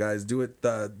time, guys. Do it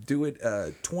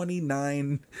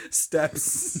 29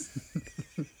 steps.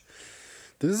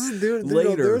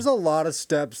 Later. There's a lot of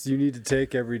steps you need to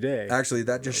take every day. Actually,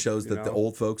 that just shows that the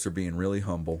old folks are being really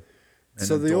humble.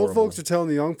 So the old folks are telling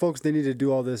the young folks they need to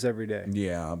do all this every day.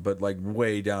 Yeah, but like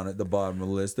way down at the bottom of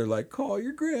the list, they're like, call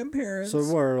your grandparents. So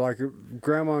what, like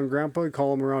grandma and grandpa, you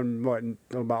call them around, what,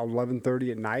 about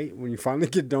 11:30 at night when you finally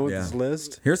get done with this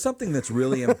list? Here's something that's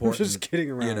really important. I'm just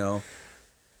kidding around. You know.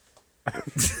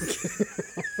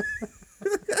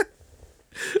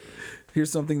 Here's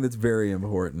something that's very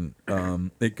important.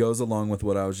 It goes along with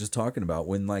what I was just talking about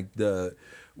when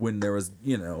there was,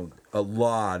 you know, a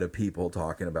lot of people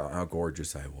talking about how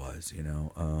gorgeous I was, you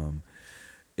know.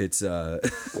 It's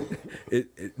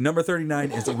number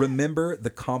 39 is remember the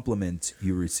compliment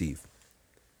you receive.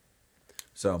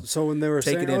 So when they were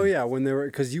saying,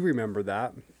 because you remember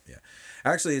that. Yeah.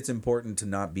 Actually, it's important to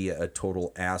not be a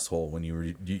total asshole when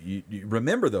you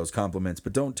remember those compliments,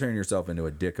 but don't turn yourself into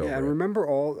a dick over it. Yeah, and remember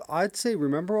all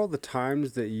the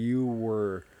times that you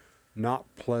were not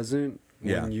pleasant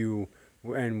when you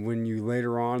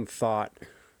later on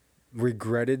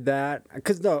regretted that.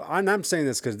 Because I'm saying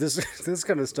this because this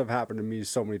kind of stuff happened to me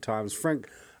so many times.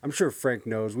 I'm sure Frank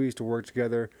knows. We used to work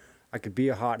together. I could be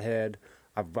a hothead.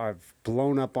 I've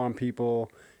blown up on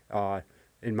people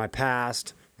in my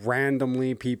past.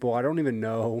 Randomly, people I don't even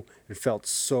know. It felt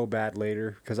so bad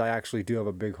later because I actually do have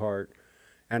a big heart,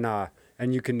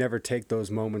 and you can never take those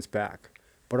moments back.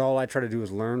 But all I try to do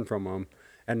is learn from them,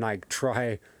 and like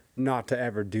try not to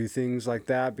ever do things like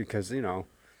that because you know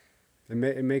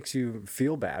it makes you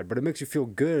feel bad, but it makes you feel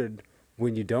good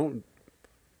when you don't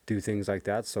do things like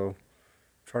that. So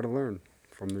try to learn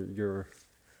from your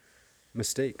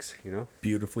mistakes. You know.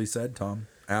 Beautifully said, Tom.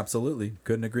 Absolutely,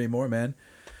 couldn't agree more, man.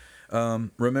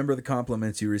 Remember the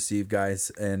compliments you receive,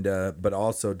 guys, and but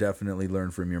also definitely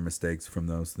learn from your mistakes from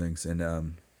those things. And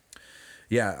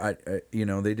I you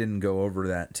know, they didn't go over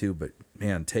that too, but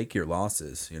man, take your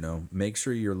losses. You know, make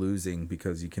sure you're losing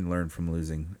because you can learn from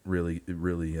losing really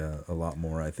a lot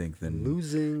more, I think, than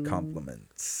losing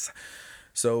compliments.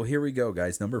 So here we go,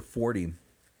 guys. Number 40.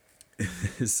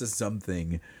 This is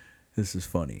something. This is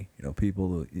funny. You know,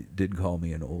 people did call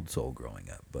me an old soul growing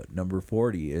up, but number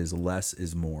 40 is less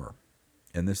is more.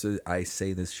 And I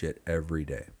say this shit every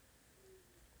day.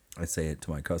 I say it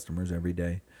to my customers every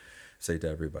day. I say it to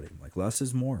everybody. I'm like, less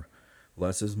is more.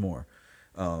 Less is more.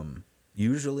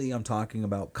 Usually I'm talking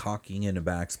about caulking in a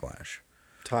backsplash.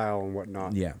 Tile and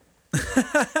whatnot. Yeah.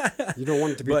 You don't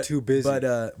want it to be too busy.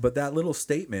 But that little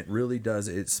statement really does,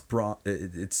 it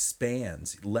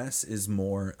spans. Less is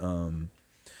more.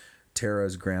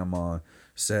 Tara's grandma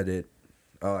said it.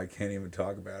 Oh, I can't even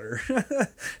talk about her.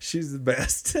 She's the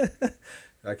best.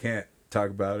 I can't talk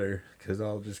about her because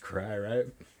I'll just cry, right?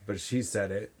 But she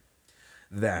said it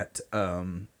that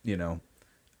you know,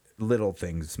 little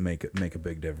things make a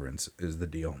big difference is the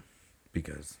deal.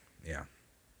 Because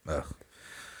ugh.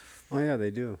 Oh yeah,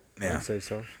 they do. Yeah. I'd say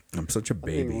so. I'm such a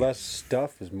baby. I think less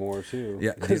stuff is more too.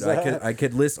 Yeah, dude, I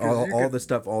could list all the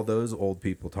stuff all those old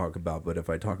people talk about, but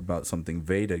if I talk about something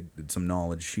Veda, some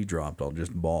knowledge she dropped, I'll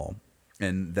just bawl.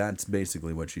 And that's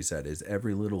basically what she said, is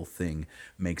every little thing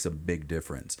makes a big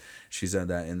difference. She said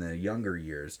that in the younger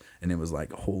years, and it was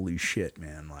like, holy shit,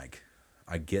 man, like,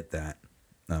 I get that.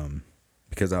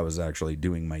 Because I was actually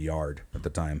doing my yard at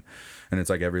the time. And it's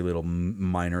like every little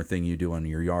minor thing you do on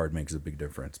your yard makes a big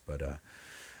difference. But,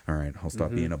 all right, I'll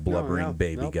stop being a blubbering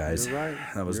baby, guys. Right.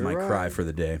 That was my cry for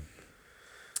the day.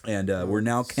 And we're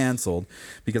now canceled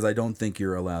because I don't think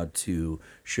you're allowed to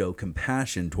show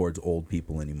compassion towards old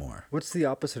people anymore. What's the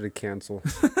opposite of cancel?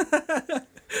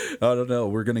 I don't know.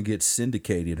 We're gonna get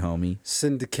syndicated, homie.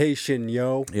 Syndication,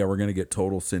 yo. Yeah, we're gonna get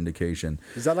total syndication.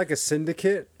 Is that like a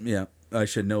syndicate? Yeah, I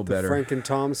should know The better. Frank and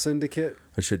Tom syndicate?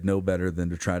 I should know better than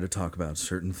to try to talk about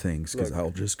certain things because Look, I'll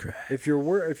just cry. If you're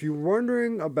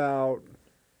wondering about,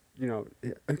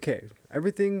 okay,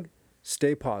 everything,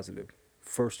 stay positive,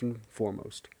 first and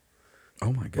foremost.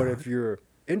 Oh my god! But if you're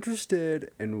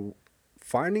interested in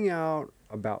finding out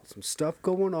about some stuff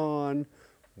going on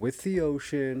with the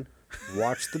ocean,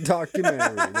 watch the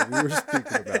documentary that we were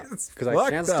speaking about. Because I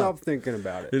can't stop thinking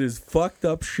about it. It is fucked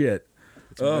up shit.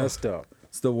 It's messed up.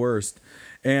 It's the worst.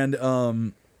 And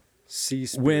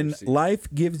Seaspiracy. when life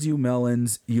gives you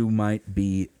melons, you might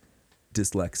be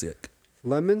dyslexic.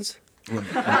 Lemons?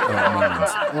 Melons.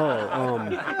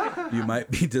 Oh, You might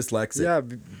be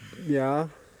dyslexic. yeah.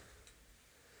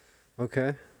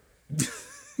 Okay.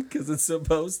 Because it's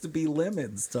supposed to be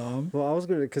lemons, Tom. Well, I was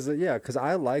gonna, because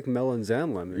I like melons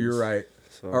and lemons. You're right.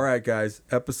 So. All right, guys.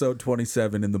 Episode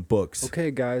 27 in the books.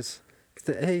 Okay, guys.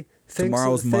 Hey,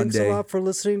 Tomorrow's thanks Monday. a lot for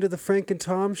listening to the Frank and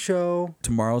Tom show.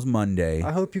 Tomorrow's Monday.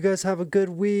 I hope you guys have a good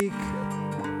week.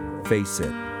 Face it.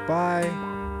 Bye.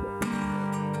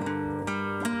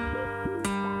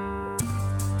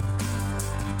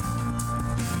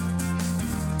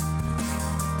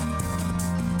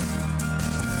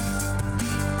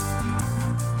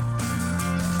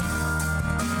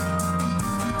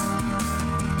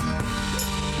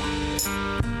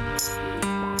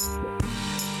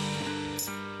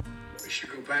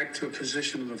 Back to a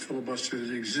position of the filibuster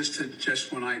that existed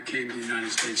just when I came to the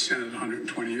United States Senate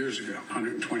 120 years ago,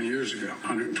 120 years ago,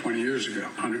 120 years ago,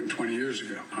 120 years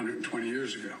ago, 120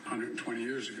 years ago, 120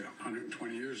 years ago,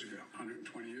 120 years ago,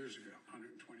 120 years ago.